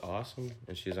Billy's awesome,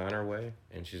 and she's on her way,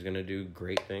 and she's gonna do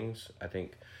great things. I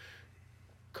think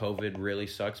COVID really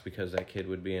sucks because that kid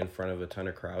would be in front of a ton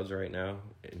of crowds right now,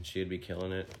 and she'd be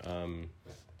killing it.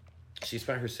 She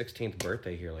spent her 16th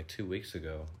birthday here like 2 weeks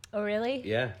ago. Oh, really?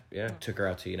 Yeah. Took her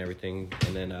out to eat and everything.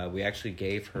 And then we actually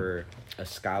gave her a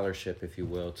scholarship, if you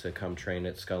will, to come train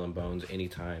at Skull and Bones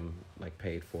anytime, like,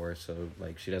 paid for. So,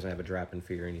 like, she doesn't have a drop-in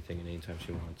fee or anything, and anytime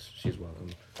she wants, she's welcome.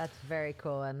 That's very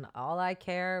cool. And all I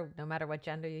care, no matter what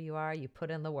gender you are, you put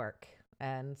in the work.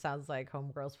 And sounds like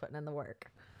Homegirl's putting in the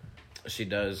work. She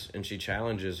does, and she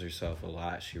challenges herself a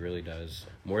lot. She really does.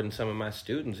 More than some of my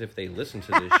students if they listen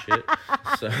to this shit.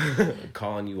 So,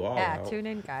 calling you all out. Tune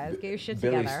in, guys. Get your shit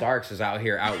Billy together. Starks is out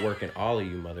here outworking all of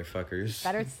you motherfuckers.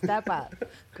 Better step up.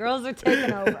 Girls are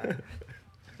taking over.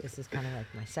 This is kind of like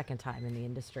my second time in the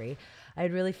industry. I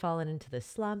had really fallen into this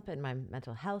slump and my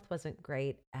mental health wasn't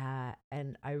great.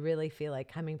 And I really feel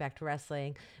like coming back to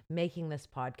wrestling, making this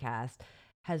podcast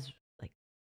has like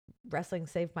wrestling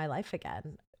saved my life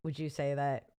again. Would you say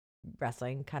that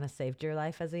wrestling kind of saved your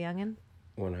life as a youngin'?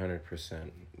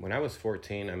 100%. When I was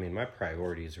 14, I mean, my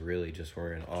priorities really just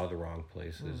were in all the wrong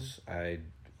places. I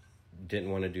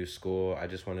didn't want to do school. I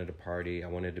just wanted to party. I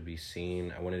wanted to be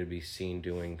seen. I wanted to be seen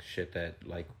doing shit that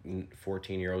like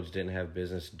 14-year-olds didn't have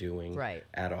business doing Right.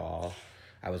 at all.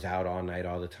 I was out all night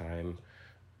all the time.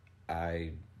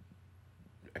 I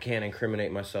can't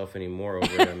incriminate myself anymore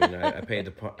over it. I mean, I paid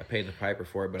the piper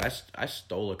for it, but I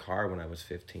stole a car when I was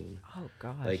 15. Oh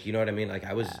gosh. Like, you know what I mean? Like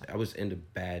I was into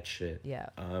bad shit. Yeah.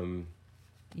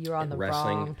 You're on the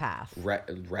wrestling, wrong path.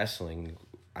 Wrestling,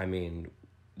 I mean,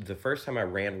 the first time I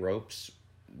ran ropes,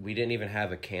 we didn't even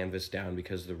have a canvas down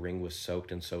because the ring was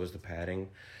soaked and so was the padding.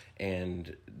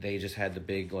 And they just had the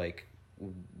big, like,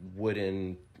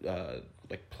 wooden,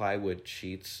 like, plywood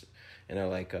sheets. And they're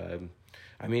like,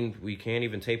 I mean, we can't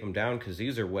even tape them down because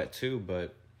these are wet too,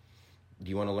 but do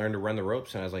you want to learn to run the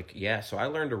ropes? And I was like, yeah. So I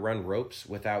learned to run ropes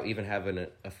without even having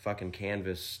a fucking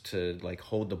canvas to, like,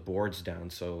 hold the boards down.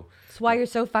 So That's why you're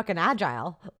so fucking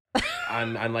agile.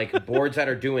 on like boards that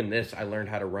are doing this, I learned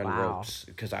how to run Wow. ropes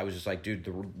because I was just like, dude,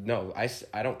 no,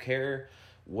 I don't care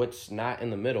what's not in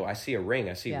the middle. I see a ring,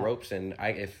 I see Yeah. ropes, and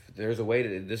if there's a way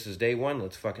to, this is day one,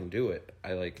 let's fucking do it.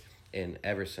 And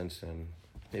ever since then,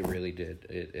 it really did.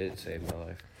 It saved my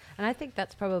life. And I think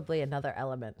that's probably another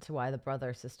element to why the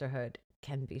brother sisterhood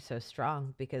can be so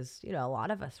strong because, you know, a lot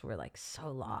of us were like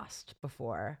so lost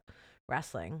before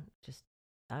wrestling. Just,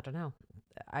 I don't know.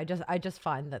 I just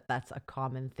find that that's a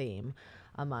common theme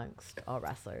amongst all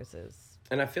wrestlers is,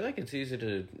 And I feel like it's easy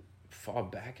to fall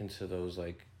back into those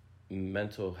like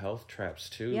mental health traps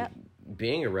too. Yep.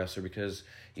 Being a wrestler, because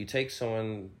you take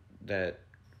someone that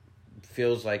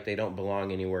feels like they don't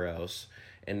belong anywhere else,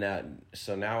 and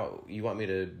so now you want me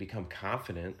to become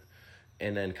confident,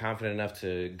 and then confident enough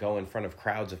to go in front of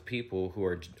crowds of people who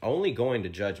are only going to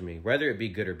judge me, whether it be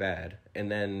good or bad. And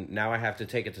then now I have to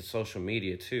take it to social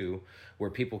media too, where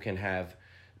people can have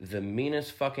the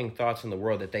meanest fucking thoughts in the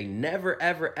world that they never,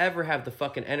 ever, ever have the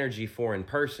fucking energy for in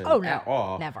person Oh, no, at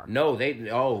all. never.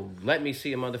 No, let me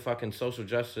see a motherfucking social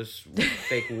justice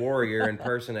fake warrior in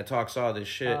person that talks all this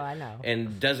shit. Oh, I know.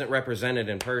 And doesn't represent it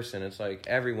in person. It's like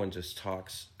everyone just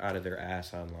talks out of their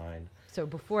ass online. so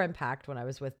before Impact, when I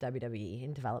was with WWE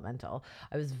in developmental,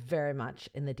 I was very much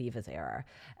in the Divas era.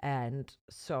 And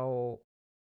so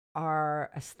our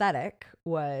aesthetic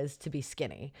was to be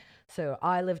skinny. So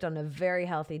I lived on a very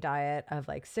healthy diet of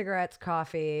like cigarettes,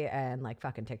 coffee, and like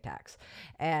fucking Tic Tacs.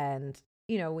 And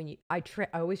you know, when I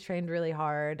always trained really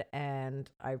hard and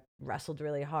I wrestled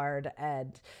really hard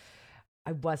and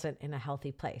I wasn't in a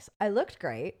healthy place. I looked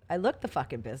great. I looked the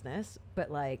fucking business, but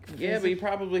like, Yeah, but you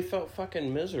probably felt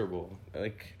fucking miserable.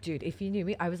 Like, dude, if you knew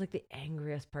me, I was like the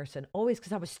angriest person always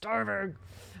because I was starving.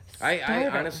 I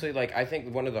honestly, like, I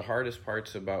think one of the hardest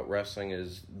parts about wrestling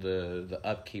is the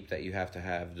upkeep that you have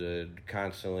to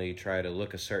constantly try to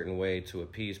look a certain way to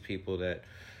appease people that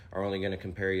are only going to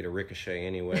compare you to Ricochet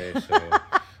anyway. So,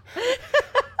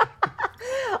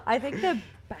 I think the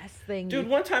best thing, dude,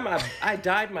 one time I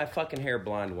dyed my fucking hair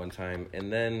blonde one time,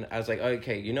 and then I was like,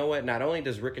 okay, you know what? Not only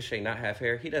does Ricochet not have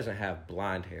hair, he doesn't have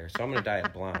blonde hair, so I'm gonna dye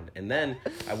it blonde. And then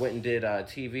I went and did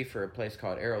TV for a place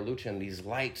called Aero Lucha, and these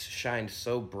lights shined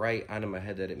so bright onto my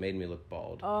head that it made me look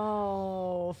bald.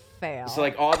 oh, fail. So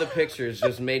like all the pictures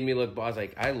just made me look bald. I was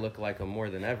like, I look like him more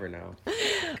than ever now.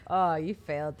 Oh, you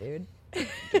failed, dude.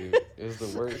 Dude, it was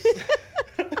the worst.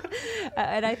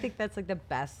 And I think that's like the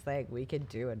best thing we can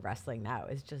do in wrestling now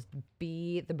is just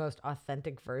be the most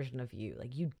authentic version of you.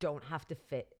 Like you don't have to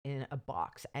fit in a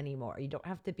box anymore. You don't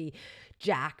have to be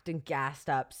jacked and gassed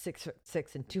up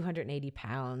 6'6" and 280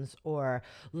 pounds or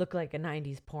look like a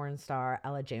 90s porn star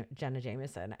a la Jenna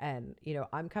Jameson. And, you know,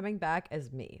 I'm coming back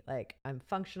as me. Like I'm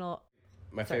functional.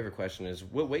 My favorite question is,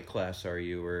 what weight class are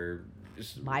you? Or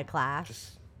just, My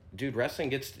class. dude, wrestling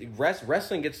gets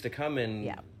to come in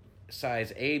Yeah.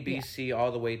 size A, B, C,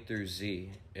 all the way through Z,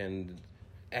 and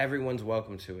everyone's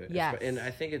welcome to it. Yes. And I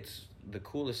think it's the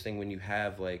coolest thing when you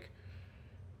have like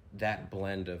that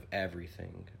blend of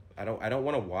everything. I don't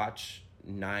want to watch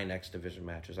 9 X Division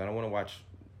matches. I don't want to watch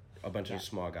a bunch of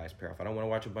small guys pair off. I don't want to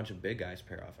watch a bunch of big guys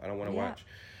pair off. I don't want to watch,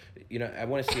 you know, I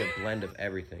want to see a blend of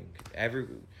everything.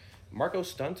 Marco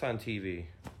Stunt's on TV.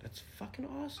 That's fucking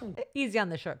awesome. Easy on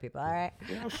the short people, all right?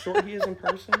 You know how short he is in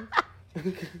person?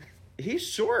 He's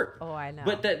short. Oh, I know.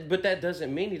 But that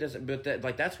doesn't mean he doesn't. But that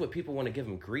like that's what people want to give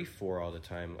him grief for all the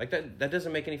time. Like that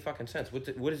doesn't make any fucking sense.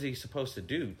 What is he supposed to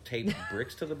do? Tape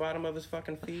bricks to the bottom of his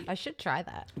fucking feet? I should try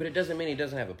that. But it doesn't mean he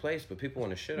doesn't have a place. But people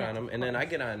want to shit on him. And then I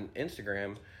get on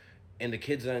Instagram, and the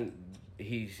kid's on.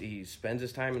 He spends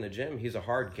his time in the gym. He's a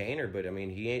hard gainer, but I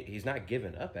mean he's not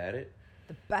giving up at it.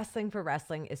 The best thing for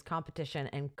wrestling is competition,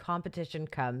 and competition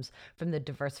comes from the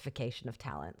diversification of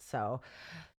talent. So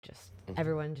just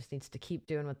everyone just needs to keep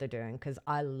doing what they're doing, because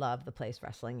I love the place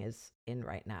wrestling is in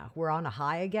right now. We're on a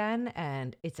high again,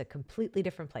 and it's a completely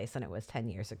different place than it was 10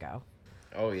 years ago.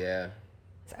 Oh, yeah.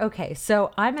 Okay,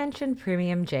 so I mentioned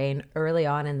Premium Jane early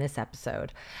on in this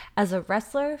episode. As a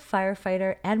wrestler,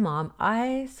 firefighter, and mom,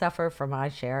 I suffer from my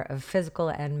share of physical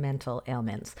and mental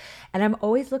ailments, and I'm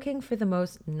always looking for the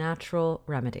most natural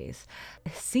remedies.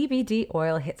 CBD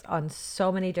oil hits on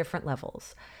so many different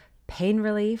levels. Pain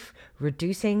relief,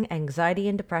 reducing anxiety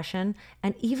and depression,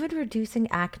 and even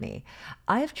reducing acne.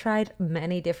 I've tried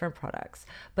many different products,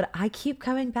 but I keep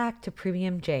coming back to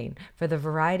Premium Jane for the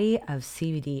variety of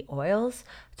CBD oils,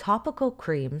 topical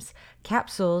creams,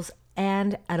 capsules,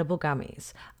 and edible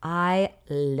gummies. I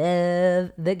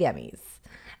love the gummies.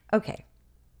 Okay,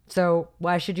 so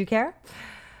why should you care?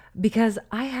 Because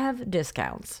I have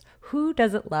discounts. Who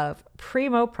doesn't love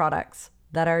Primo products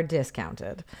that are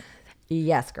discounted?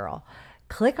 Yes, girl.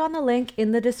 Click on the link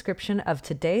in the description of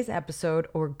today's episode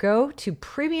or go to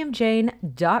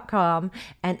premiumjane.com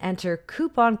and enter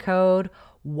coupon code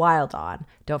WILDON.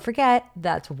 Don't forget,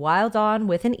 that's WILDON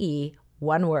with an E,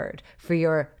 one word, for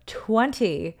your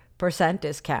 20%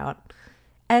 discount.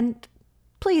 And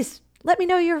please let me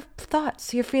know your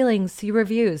thoughts, your feelings, your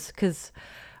reviews, because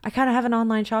I kind of have an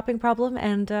online shopping problem,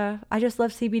 and I just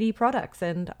love CBD products,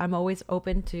 and I'm always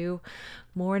open to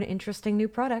more and interesting new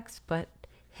products. But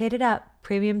hit it up,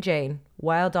 Premium Jane,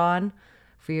 Wild On,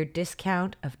 for your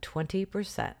discount of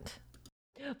 20%.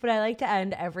 But I like to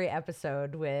end every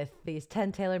episode with these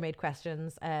 10 tailor-made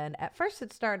questions. And at first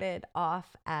it started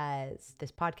off as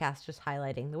this podcast just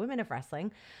highlighting the women of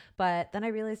wrestling. But then I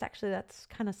realized actually that's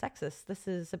kind of sexist. This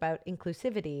is about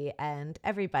inclusivity and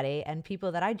everybody and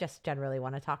people that I just generally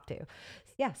want to talk to.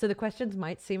 Yeah, so the questions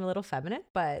might seem a little feminine,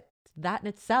 but that in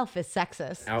itself is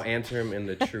sexist. I'll answer them in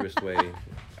the truest way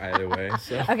either way.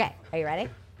 So. Okay, are you ready?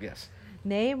 Yes.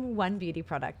 Name one beauty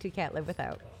product you can't live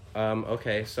without.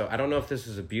 Okay, so I don't know if this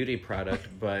is a beauty product,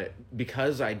 but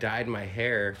because I dyed my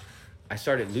hair, I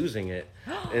started losing it.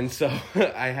 And so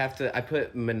I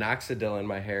put minoxidil in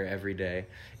my hair every day.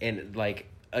 And like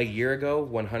a year ago,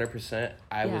 100%,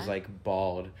 I was like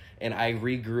bald. And I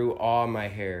regrew all my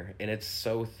hair. And it's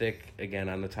so thick again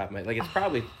on the top of my, like it's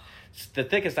probably the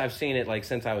thickest I've seen it like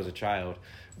since I was a child.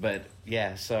 But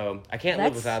yeah, so I can't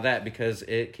live without that because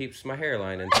it keeps my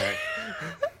hairline intact.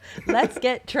 Let's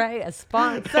get Trey a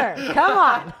sponsor. Come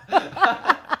on.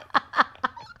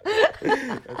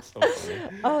 That's so funny.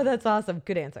 Oh, that's awesome.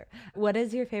 Good answer. What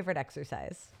is your favorite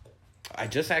exercise? I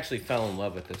just actually fell in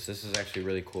love with this. This is actually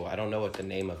really cool. I don't know what the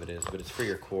name of it is, but it's for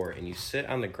your core. And you sit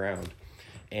on the ground.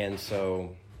 And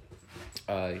so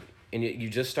and you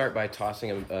just start by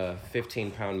tossing a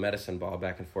 15-pound medicine ball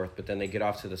back and forth, but then they get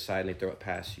off to the side and they throw it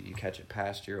past you. You catch it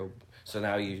past your... So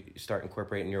now you start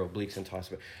incorporating your obliques and toss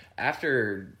it.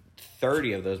 After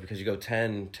 30 of those, because you go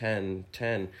 10, 10,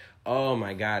 10, oh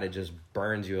my God, it just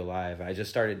burns you alive. I just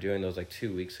started doing those like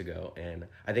 2 weeks ago, and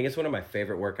I think it's one of my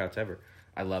favorite workouts ever.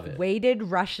 I love it. Weighted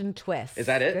Russian twist. Is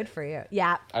that it? Good for you.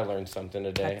 Yeah. I learned something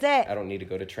today. That's it. I don't need to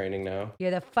go to training now.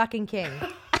 You're the fucking king.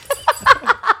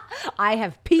 I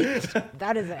have peaked.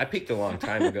 That is it. I peaked a long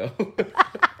time ago.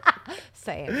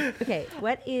 Same. Okay,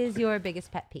 what is your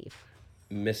biggest pet peeve?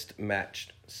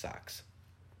 Mismatched socks.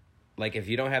 Like if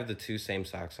you don't have the two same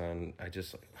socks on, I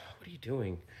just like, oh, what are you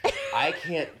doing? I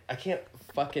can't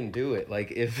fucking do it.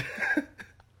 Like if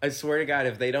I swear to God,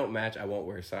 if they don't match, I won't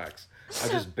wear socks.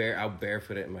 I'll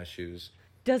barefoot it in my shoes.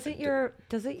 Doesn't your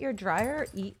dryer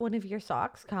eat one of your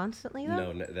socks constantly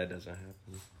though? No, that doesn't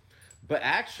happen. But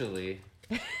actually,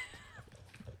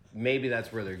 maybe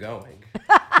that's where they're going.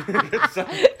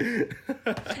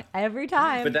 Every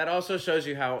time. But that also shows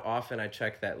you how often I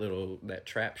check that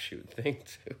trap shoot thing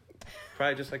too.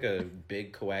 Probably just like a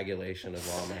big coagulation of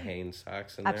all my Hanes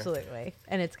socks in there. Absolutely.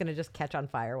 And it's going to just catch on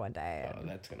fire one day. Oh,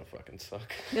 that's going to fucking suck.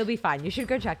 You'll be fine. You should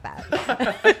go check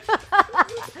that.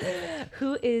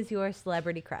 Who is your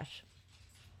celebrity crush?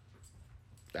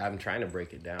 I'm trying to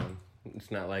break it down. It's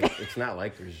not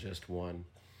like there's just one.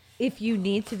 If you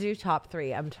need to do top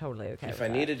 3, I'm totally okay with If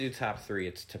that. I need to do top 3,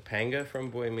 it's Topanga from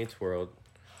Boy Meets World,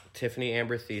 Tiffany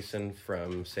Amber Thiessen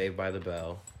from Saved by the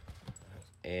Bell,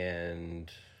 and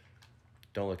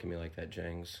Don't look at me like that,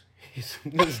 Jengs.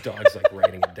 This dog's like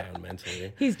writing it down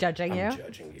mentally. He's judging I'm you.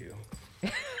 judging you.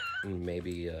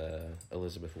 Maybe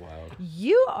Elizabeth Wilde.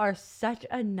 You are such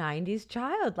a 90s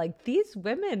child. Like, these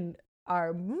women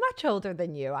are much older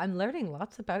than you. I'm learning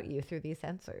lots about you through these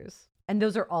answers. And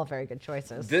those are all very good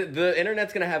choices. The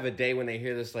internet's gonna have a day when they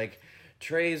hear this, like,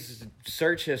 Trey's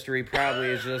search history probably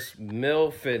is just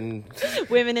MILF and...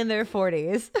 Women in their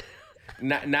 40s.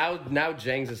 Now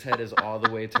Jengs' head is all the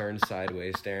way turned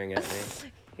sideways staring at me.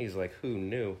 He's like, who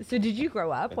knew? So did you grow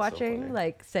up That's so watching, funny.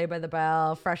 like, Saved by the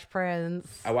Bell, Fresh Prince?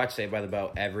 I watch Saved by the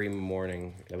Bell every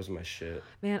morning. That was my shit.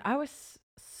 Man, I was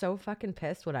so fucking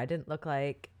pissed when I didn't look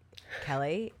like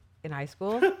Kelly in high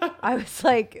school. I was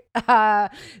like,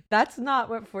 that's not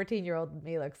what 14-year-old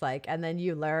me looks like. And then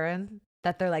you learn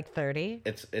that they're like 30.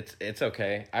 It's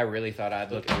okay. I really thought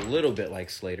I'd look a little bit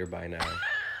like Slater by now.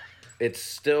 It's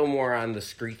still more on the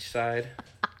Screech side,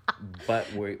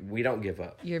 but we don't give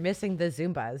up. You're missing the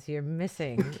Zumbas. You're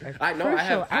missing a I know.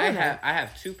 crucial element. I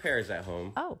have two pairs at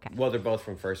home. Oh, okay. Well, they're both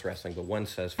from First Wrestling, but one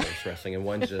says First Wrestling and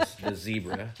one's just the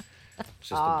zebra. It's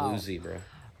just a blue zebra.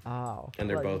 Oh. And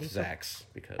they're well, you both need to- Zach's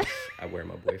because I wear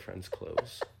my boyfriend's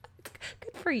clothes.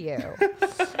 Good for you.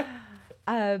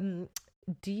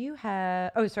 Do you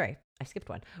have... Oh, sorry. I skipped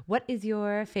one. What is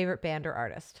your favorite band or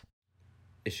artist?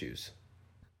 Issues.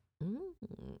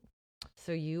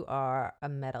 So you are a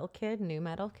metal kid, new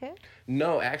metal kid?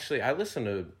 No, actually, I listen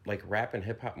to like rap and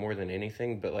hip hop more than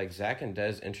anything. But like Zach and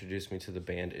Des introduced me to the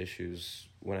band Issues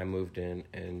when I moved in,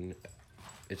 and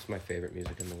it's my favorite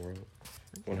music in the world,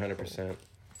 100%.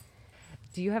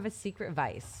 Do you have a secret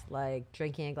vice, like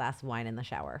drinking a glass of wine in the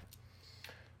shower?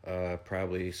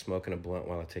 Probably smoking a blunt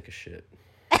while I take a shit.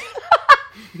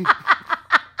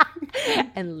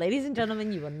 And ladies and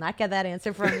gentlemen, you will not get that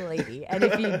answer from a lady. And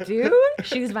if you do,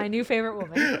 she's my new favorite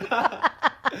woman.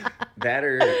 That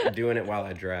or doing it while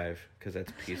I drive, because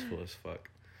that's peaceful as fuck.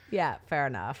 Yeah, fair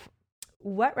enough.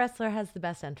 What wrestler has the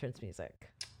best entrance music?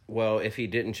 Well, if he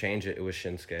didn't change it, it was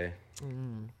Shinsuke.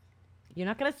 You're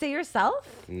not going to say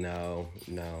yourself? No.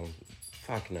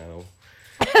 Fuck no.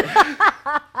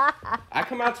 I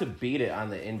come out to beat it on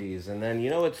the indies, and then you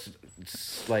know what's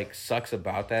like sucks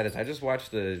about that is I just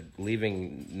watched the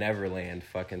Leaving Neverland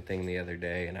fucking thing the other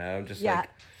day, and I'm just like,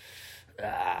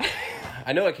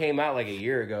 I know it came out like a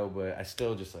year ago, but I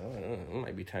still just like, it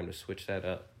might be time to switch that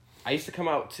up. I used to come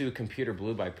out to Computer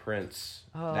Blue by Prince.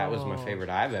 That was my favorite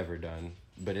I've ever done,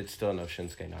 but it's still no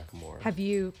Shinsuke Nakamura. Have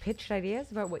you pitched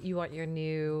ideas about what you want your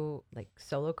new like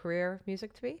solo career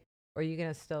music to be? Or are you going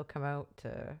to still come out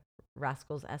to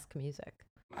Rascals-esque music?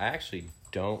 I actually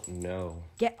don't know.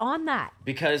 Get on that.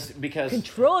 Because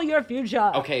Control your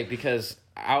future. okay, because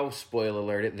I'll spoil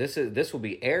alert it. This will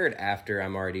be aired after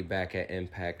I'm already back at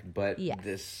Impact, but Yes.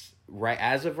 this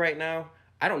as of right now,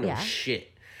 I don't know Yeah. shit.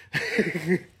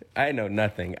 I know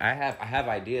nothing. I have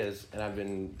ideas and I've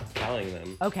been telling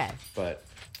them. Okay. But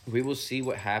we will see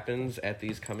what happens at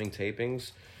these coming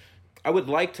tapings. I would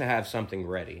like to have something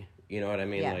ready. You know what I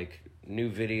mean? Yeah. Like new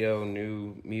video,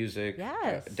 new music.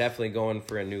 Yes. Definitely going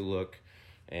for a new look.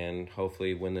 And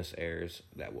hopefully when this airs,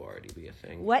 that will already be a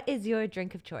thing. What is your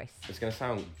drink of choice? It's going to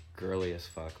sound girly as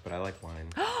fuck, but I like wine.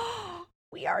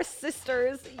 We are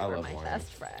sisters. You I are love my wine. best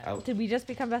friend. I- Did we just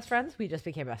become best friends? We just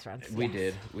became best friends. We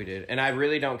Yes. did. And I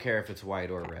really don't care if it's white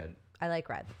or red. I like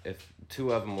red. If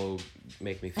two of them will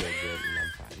make me feel good, and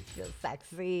I'm fine. Feels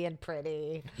sexy and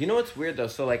pretty. You know what's weird, though?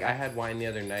 So, like, I had wine the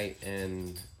other night,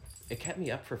 and it kept me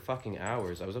up for fucking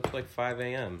hours. I was up to, like, 5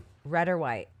 a.m. Red or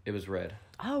white? It was red.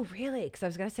 Oh, really? Because I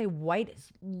was going to say white is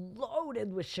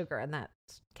loaded with sugar, and that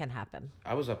can happen.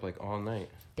 I was up, like, all night.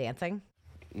 Dancing?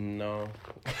 No.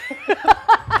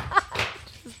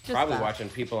 Just Probably that. watching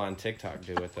people on TikTok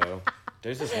do it, though.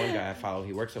 There's this one guy I follow.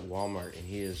 He works at Walmart, and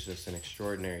he is just an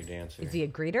extraordinary dancer. Is he a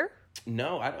greeter?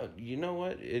 No, I don't. You know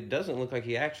what? It doesn't look like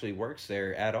he actually works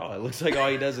there at all. It looks like all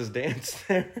he does is dance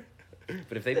there.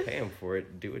 But if they pay him for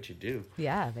it, do what you do.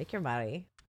 Yeah, make your money.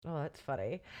 Oh, that's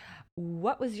funny.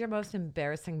 What was your most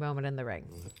embarrassing moment in the ring?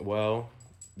 Well,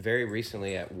 very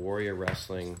recently at Warrior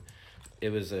Wrestling, it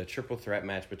was a triple threat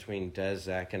match between Des,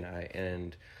 Zach, and I.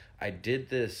 And I did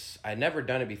this. I'd never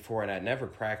done it before, and I'd never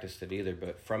practiced it either.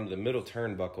 But from the middle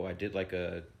turnbuckle, I did like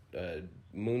a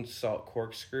moonsault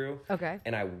corkscrew. Okay.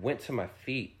 And I went to my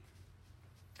feet,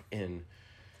 and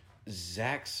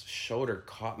Zach's shoulder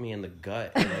caught me in the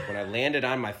gut. And like when I landed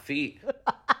on my feet,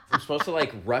 I'm supposed to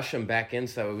like rush him back in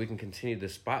so that we can continue the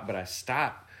spot. But I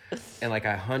stop and like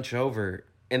I hunch over.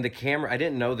 And the camera, I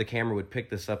didn't know the camera would pick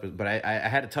this up, but I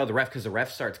had to tell the ref because the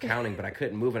ref starts counting, but I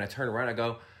couldn't move. And I turn around, I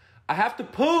go, I have to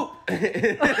poop.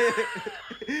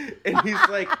 And he's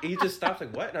like, he just stops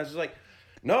like, what? And I was just like,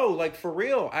 No, like for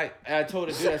real. I told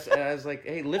a dude, I was like,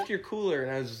 hey, lift your cooler,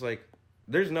 and I was just like,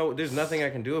 there's nothing I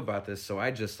can do about this. So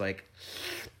I just like,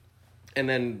 and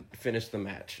then finished the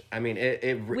match. I mean,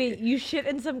 Wait, you shit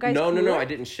in some guy's no, cooler? I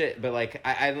didn't shit, but like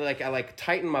I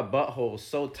tightened my butthole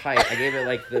so tight. I gave it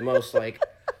like the most like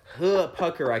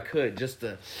pucker I could, just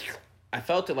to. I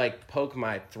felt it like poke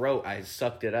my throat. I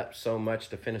sucked it up so much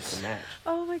to finish the match.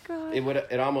 Oh my god.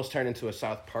 It almost turned into a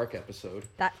South Park episode.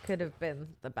 That could have been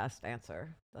the best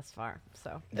answer thus far.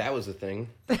 So That was the thing.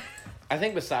 I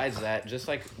think besides that, just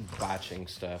like botching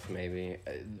stuff, maybe.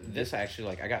 This actually,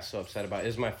 like, I got so upset about it. It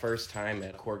was my first time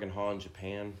at Corgan Hall in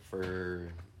Japan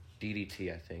for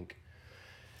DDT, I think.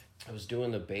 I was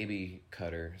doing the baby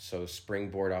cutter, so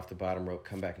springboard off the bottom rope,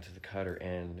 come back into the cutter,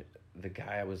 and the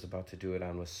guy I was about to do it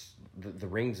on was, the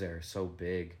rings there are so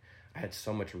big. I had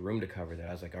so much room to cover that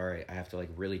I was like, all right, I have to like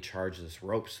really charge this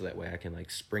rope so that way I can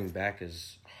like spring back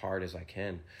as hard as I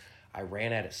can. I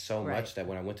ran at it so much that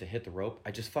when I went to hit the rope,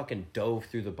 I just fucking dove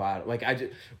through the bottom. Like, I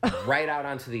just, right out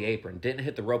onto the apron. Didn't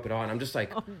hit the rope at all. And I'm just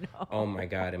like, oh my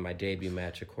God, in my debut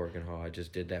match at Corgan Hall, I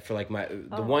just did that. For like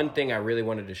the one thing I really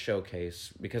wanted to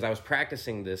showcase, because I was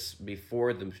practicing this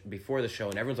before the show,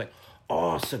 and everyone's like,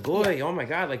 oh, Sugoi, oh my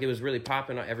God. Like, it was really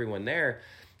popping on everyone there.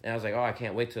 And I was like, oh, I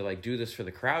can't wait to like do this for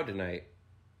the crowd tonight.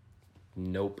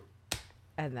 Nope.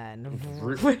 and then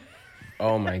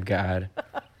Oh my God.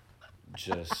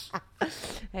 Just...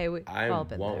 hey, I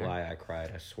won't lie, I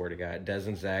cried. I swear to God. Des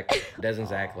and Zach,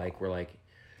 like, were like,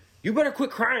 you better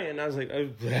quit crying. And I was like, I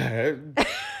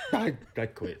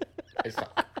quit. I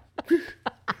stopped.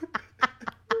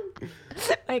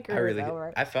 My career's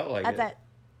over. I felt like At it. that,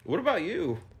 What about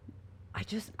you? I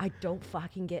don't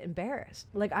fucking get embarrassed.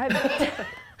 Like,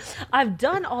 I've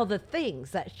done all the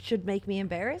things that should make me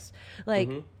embarrassed. Like,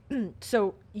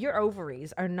 so your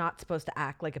ovaries are not supposed to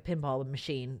act like a pinball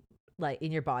machine, like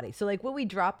in your body. So like when we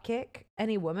drop kick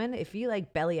any woman, if you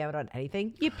like belly out on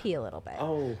anything, you pee a little bit.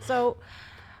 Oh. So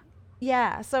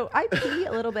yeah, so I pee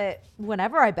a little bit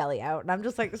whenever I belly out, and I'm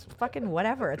just like, it's fucking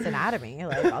whatever. It's anatomy.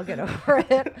 Like, I'll get over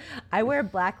it. I wear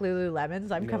black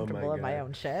Lululemons. I'm comfortable in my God.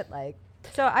 own shit. Like,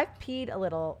 so I've peed a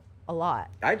lot.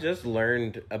 I just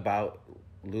learned about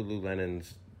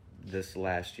Lululemons this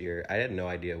last year. I had no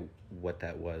idea what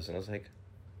that was. And I was like,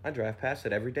 I drive past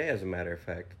it every day, as a matter of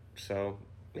fact. So,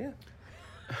 yeah.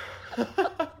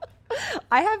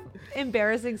 I have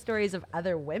embarrassing stories of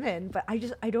other women, but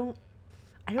I don't.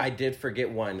 I did forget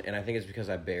one, and I think it's because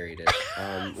I buried it.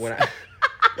 When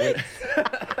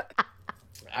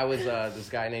I was this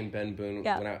guy named Ben Boone,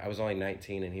 when I was only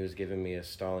 19, and he was giving me a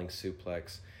stalling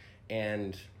suplex,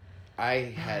 and I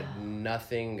had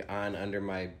nothing on under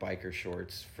my biker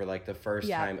shorts for like the first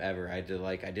time ever. I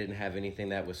didn't have anything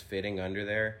that was fitting under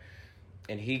there,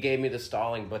 and he gave me the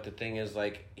stalling. But the thing is,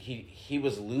 like, he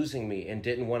was losing me and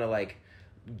didn't want to like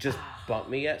just bump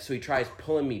me yet, so he tries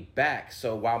pulling me back.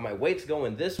 So while my weight's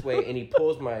going this way, and he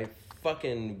pulls my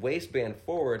fucking waistband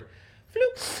forward,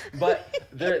 floop. But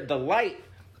the light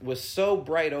was so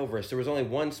bright over us, there was only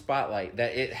one spotlight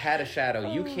that it had a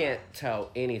shadow. You can't tell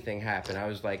anything happened. I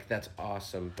was like, that's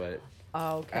awesome, but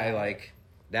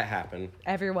that happened.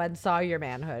 Everyone saw your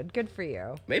manhood. Good for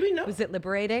you. Maybe no. Was it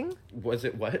liberating? Was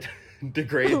it what?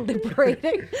 Degrading?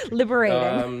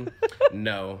 Liberating.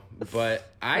 No, but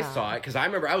I saw it because I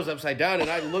remember I was upside down and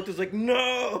I looked. I was like,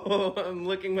 no, I'm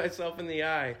looking myself in the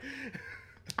eye.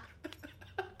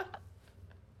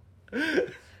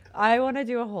 I want to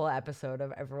do a whole episode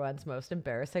of everyone's most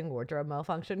embarrassing wardrobe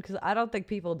malfunction, because I don't think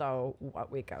people know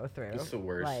what we go through. It's the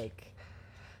worst. Like,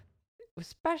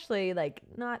 especially, like,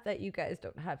 not that you guys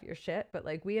don't have your shit, but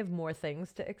like we have more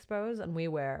things to expose, and we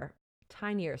wear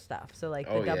tinier stuff. So like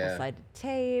the double-sided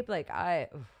tape, like I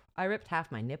ripped half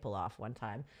my nipple off one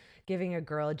time giving a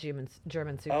girl a German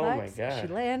suplex. Oh my God. She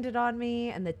landed on me,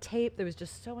 and the tape, there was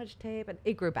just so much tape, and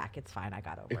it grew back. It's fine. I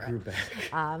got over it. It grew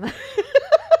back.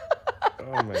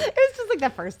 Oh my. It's just like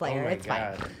the first layer. It's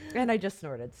God. fine. And I just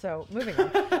snorted. So moving on.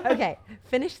 Okay.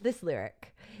 Finish this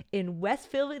lyric. In West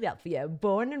Philadelphia,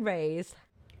 born and raised.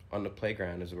 On the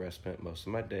playground is where I spent most of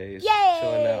my days. Yay!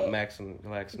 Chilling out, maxing,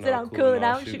 relaxing, Sit all down, cool cooling and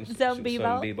all, out, shooting some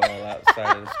b-ball. b-ball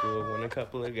outside of the school when a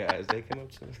couple of guys, they came up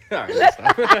to me. All right, let's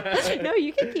stop. No,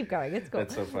 you can keep going. It's cool.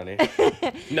 That's so funny.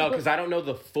 No, because I don't know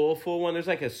the full one. There's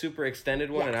like a super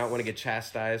extended one, and I don't want to get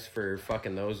chastised for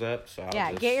fucking those up. So I'll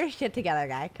just get your shit together,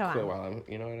 guy. Come quit on. while I'm,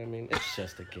 you know what I mean? It's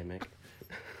just a gimmick.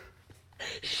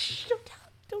 Shh, don't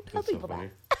tell It's so people funny.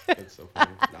 that. It's so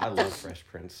funny. I love Fresh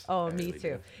Prince. Oh, I me really too.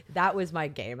 do. That was my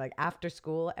game. Like after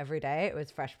school, every day, it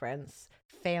was Fresh Prince,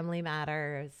 Family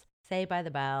Matters, Saved by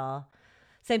the Bell.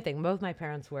 Same thing. Both my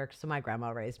parents worked, so my grandma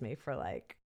raised me for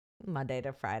like Monday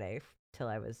to Friday till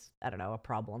I was, I don't know, a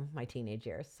problem, my teenage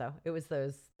years. So it was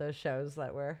those shows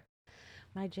that were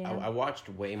my jam. I watched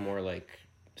way more like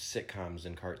sitcoms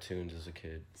and cartoons as a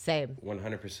kid. Same.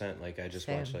 100%. Like I just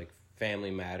Same. watched like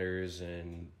Family Matters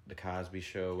and The Cosby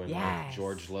Show and like Yes.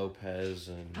 George Lopez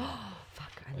and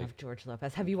Fuck, I love George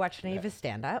Lopez. Have you watched any of his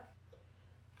stand-up?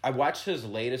 I watched his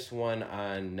latest one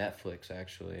on Netflix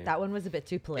actually. That one was a bit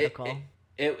too political.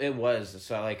 It was.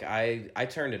 So like I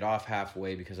turned it off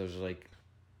halfway because I was like,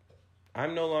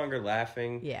 I'm no longer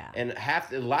laughing. Yeah. And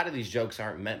a lot of these jokes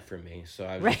aren't meant for me. So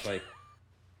I was just like,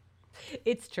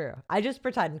 It's true. I just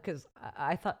pretend because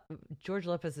I thought George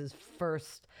Lopez's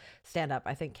first stand-up,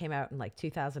 I think, came out in like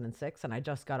 2006, and I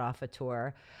just got off a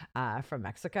tour from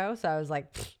Mexico. So I was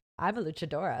like, I'm a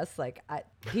luchadora. It's like,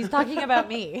 he's talking about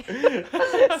me.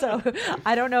 So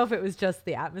I don't know if it was just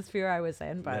the atmosphere I was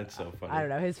in, but That's so funny. I don't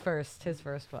know. His first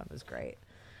one was great.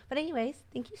 But anyways,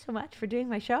 thank you so much for doing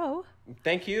my show.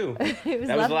 thank you. It was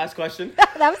That was the last question.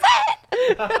 That was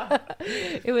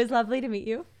it. It was lovely to meet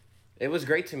you. It was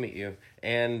great to meet you.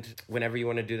 And whenever you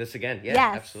want to do this again, yeah,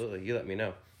 Yes. absolutely. You let me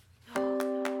know.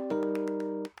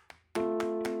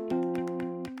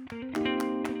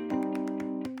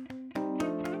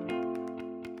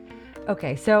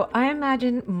 Okay, so I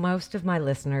imagine most of my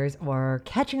listeners are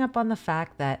catching up on the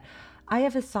fact that I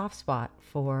have a soft spot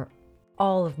for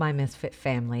all of my misfit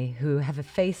family who have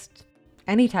faced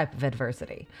any type of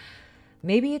adversity.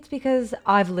 Maybe it's because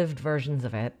I've lived versions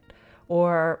of it,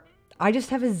 or I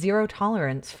just have a zero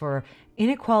tolerance for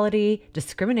inequality,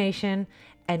 discrimination,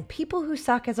 and people who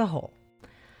suck as a whole.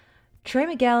 Trey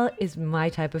Miguel is my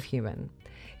type of human.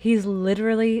 He's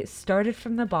literally started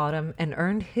from the bottom and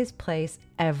earned his place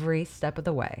every step of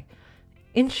the way.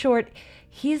 In short,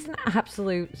 he's an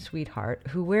absolute sweetheart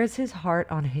who wears his heart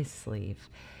on his sleeve.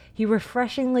 He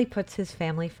refreshingly puts his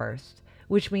family first,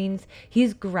 which means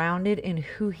he's grounded in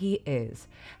who he is.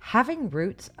 Having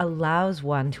roots allows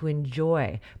one to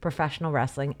enjoy professional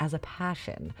wrestling as a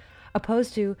passion,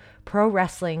 opposed to pro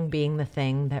wrestling being the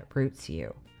thing that roots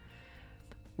you.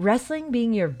 Wrestling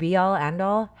being your be-all,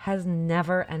 end-all has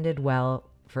never ended well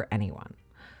for anyone.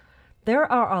 There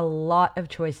are a lot of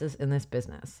choices in this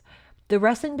business. The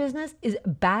wrestling business is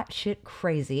batshit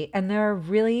crazy, and there are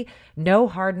really no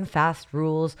hard and fast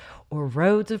rules or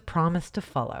roads of promise to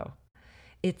follow.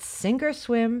 It's sink or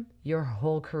swim your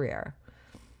whole career.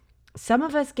 Some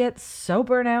of us get so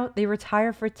burnt out they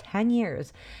retire for 10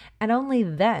 years, and only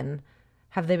then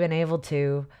have they been able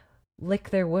to lick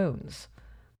their wounds.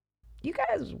 You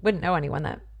guys wouldn't know anyone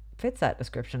that fits that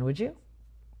description, would you?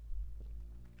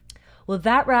 Well,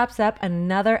 that wraps up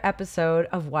another episode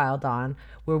of Wild On,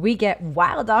 where we get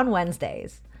wild on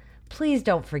Wednesdays. Please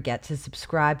don't forget to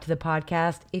subscribe to the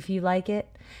podcast if you like it.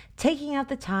 Taking out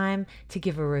the time to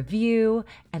give a review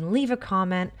and leave a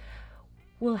comment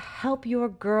will help your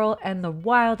girl and the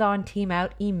Wild On team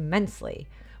out immensely.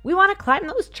 We want to climb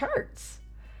those charts.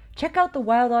 Check out the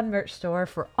Wild On merch store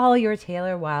for all your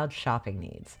Taylor Wilde shopping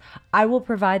needs. I will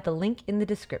provide the link in the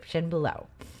description below.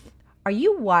 Are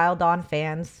you Wild On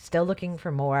fans still looking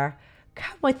for more?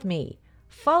 Come with me.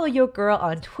 Follow your girl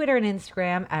on Twitter and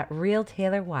Instagram at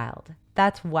 @RealTaylorWilde.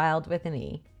 That's wild with an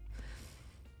E.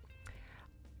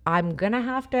 I'm going to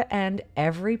have to end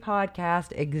every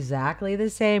podcast exactly the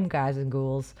same, guys and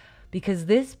ghouls, because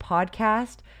this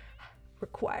podcast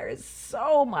requires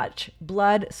so much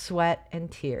blood, sweat,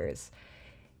 and tears.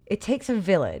 It takes a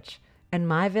village, and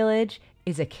my village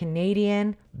is a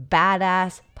Canadian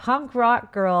badass punk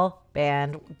rock girl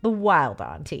band, the Wild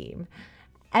On team.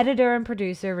 Editor and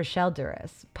producer Rochelle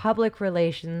Duras. Public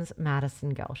relations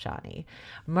Madison Galshani.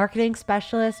 Marketing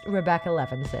specialist Rebecca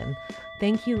Levinson.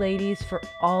 Thank you, ladies, for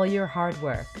all your hard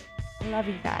work. I love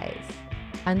you guys.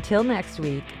 Until next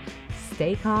week,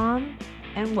 stay calm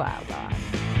and wild on.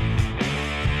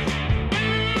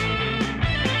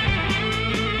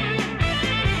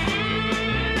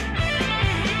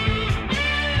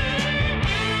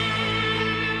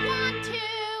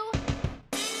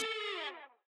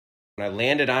 When I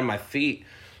landed on my feet,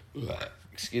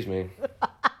 excuse me.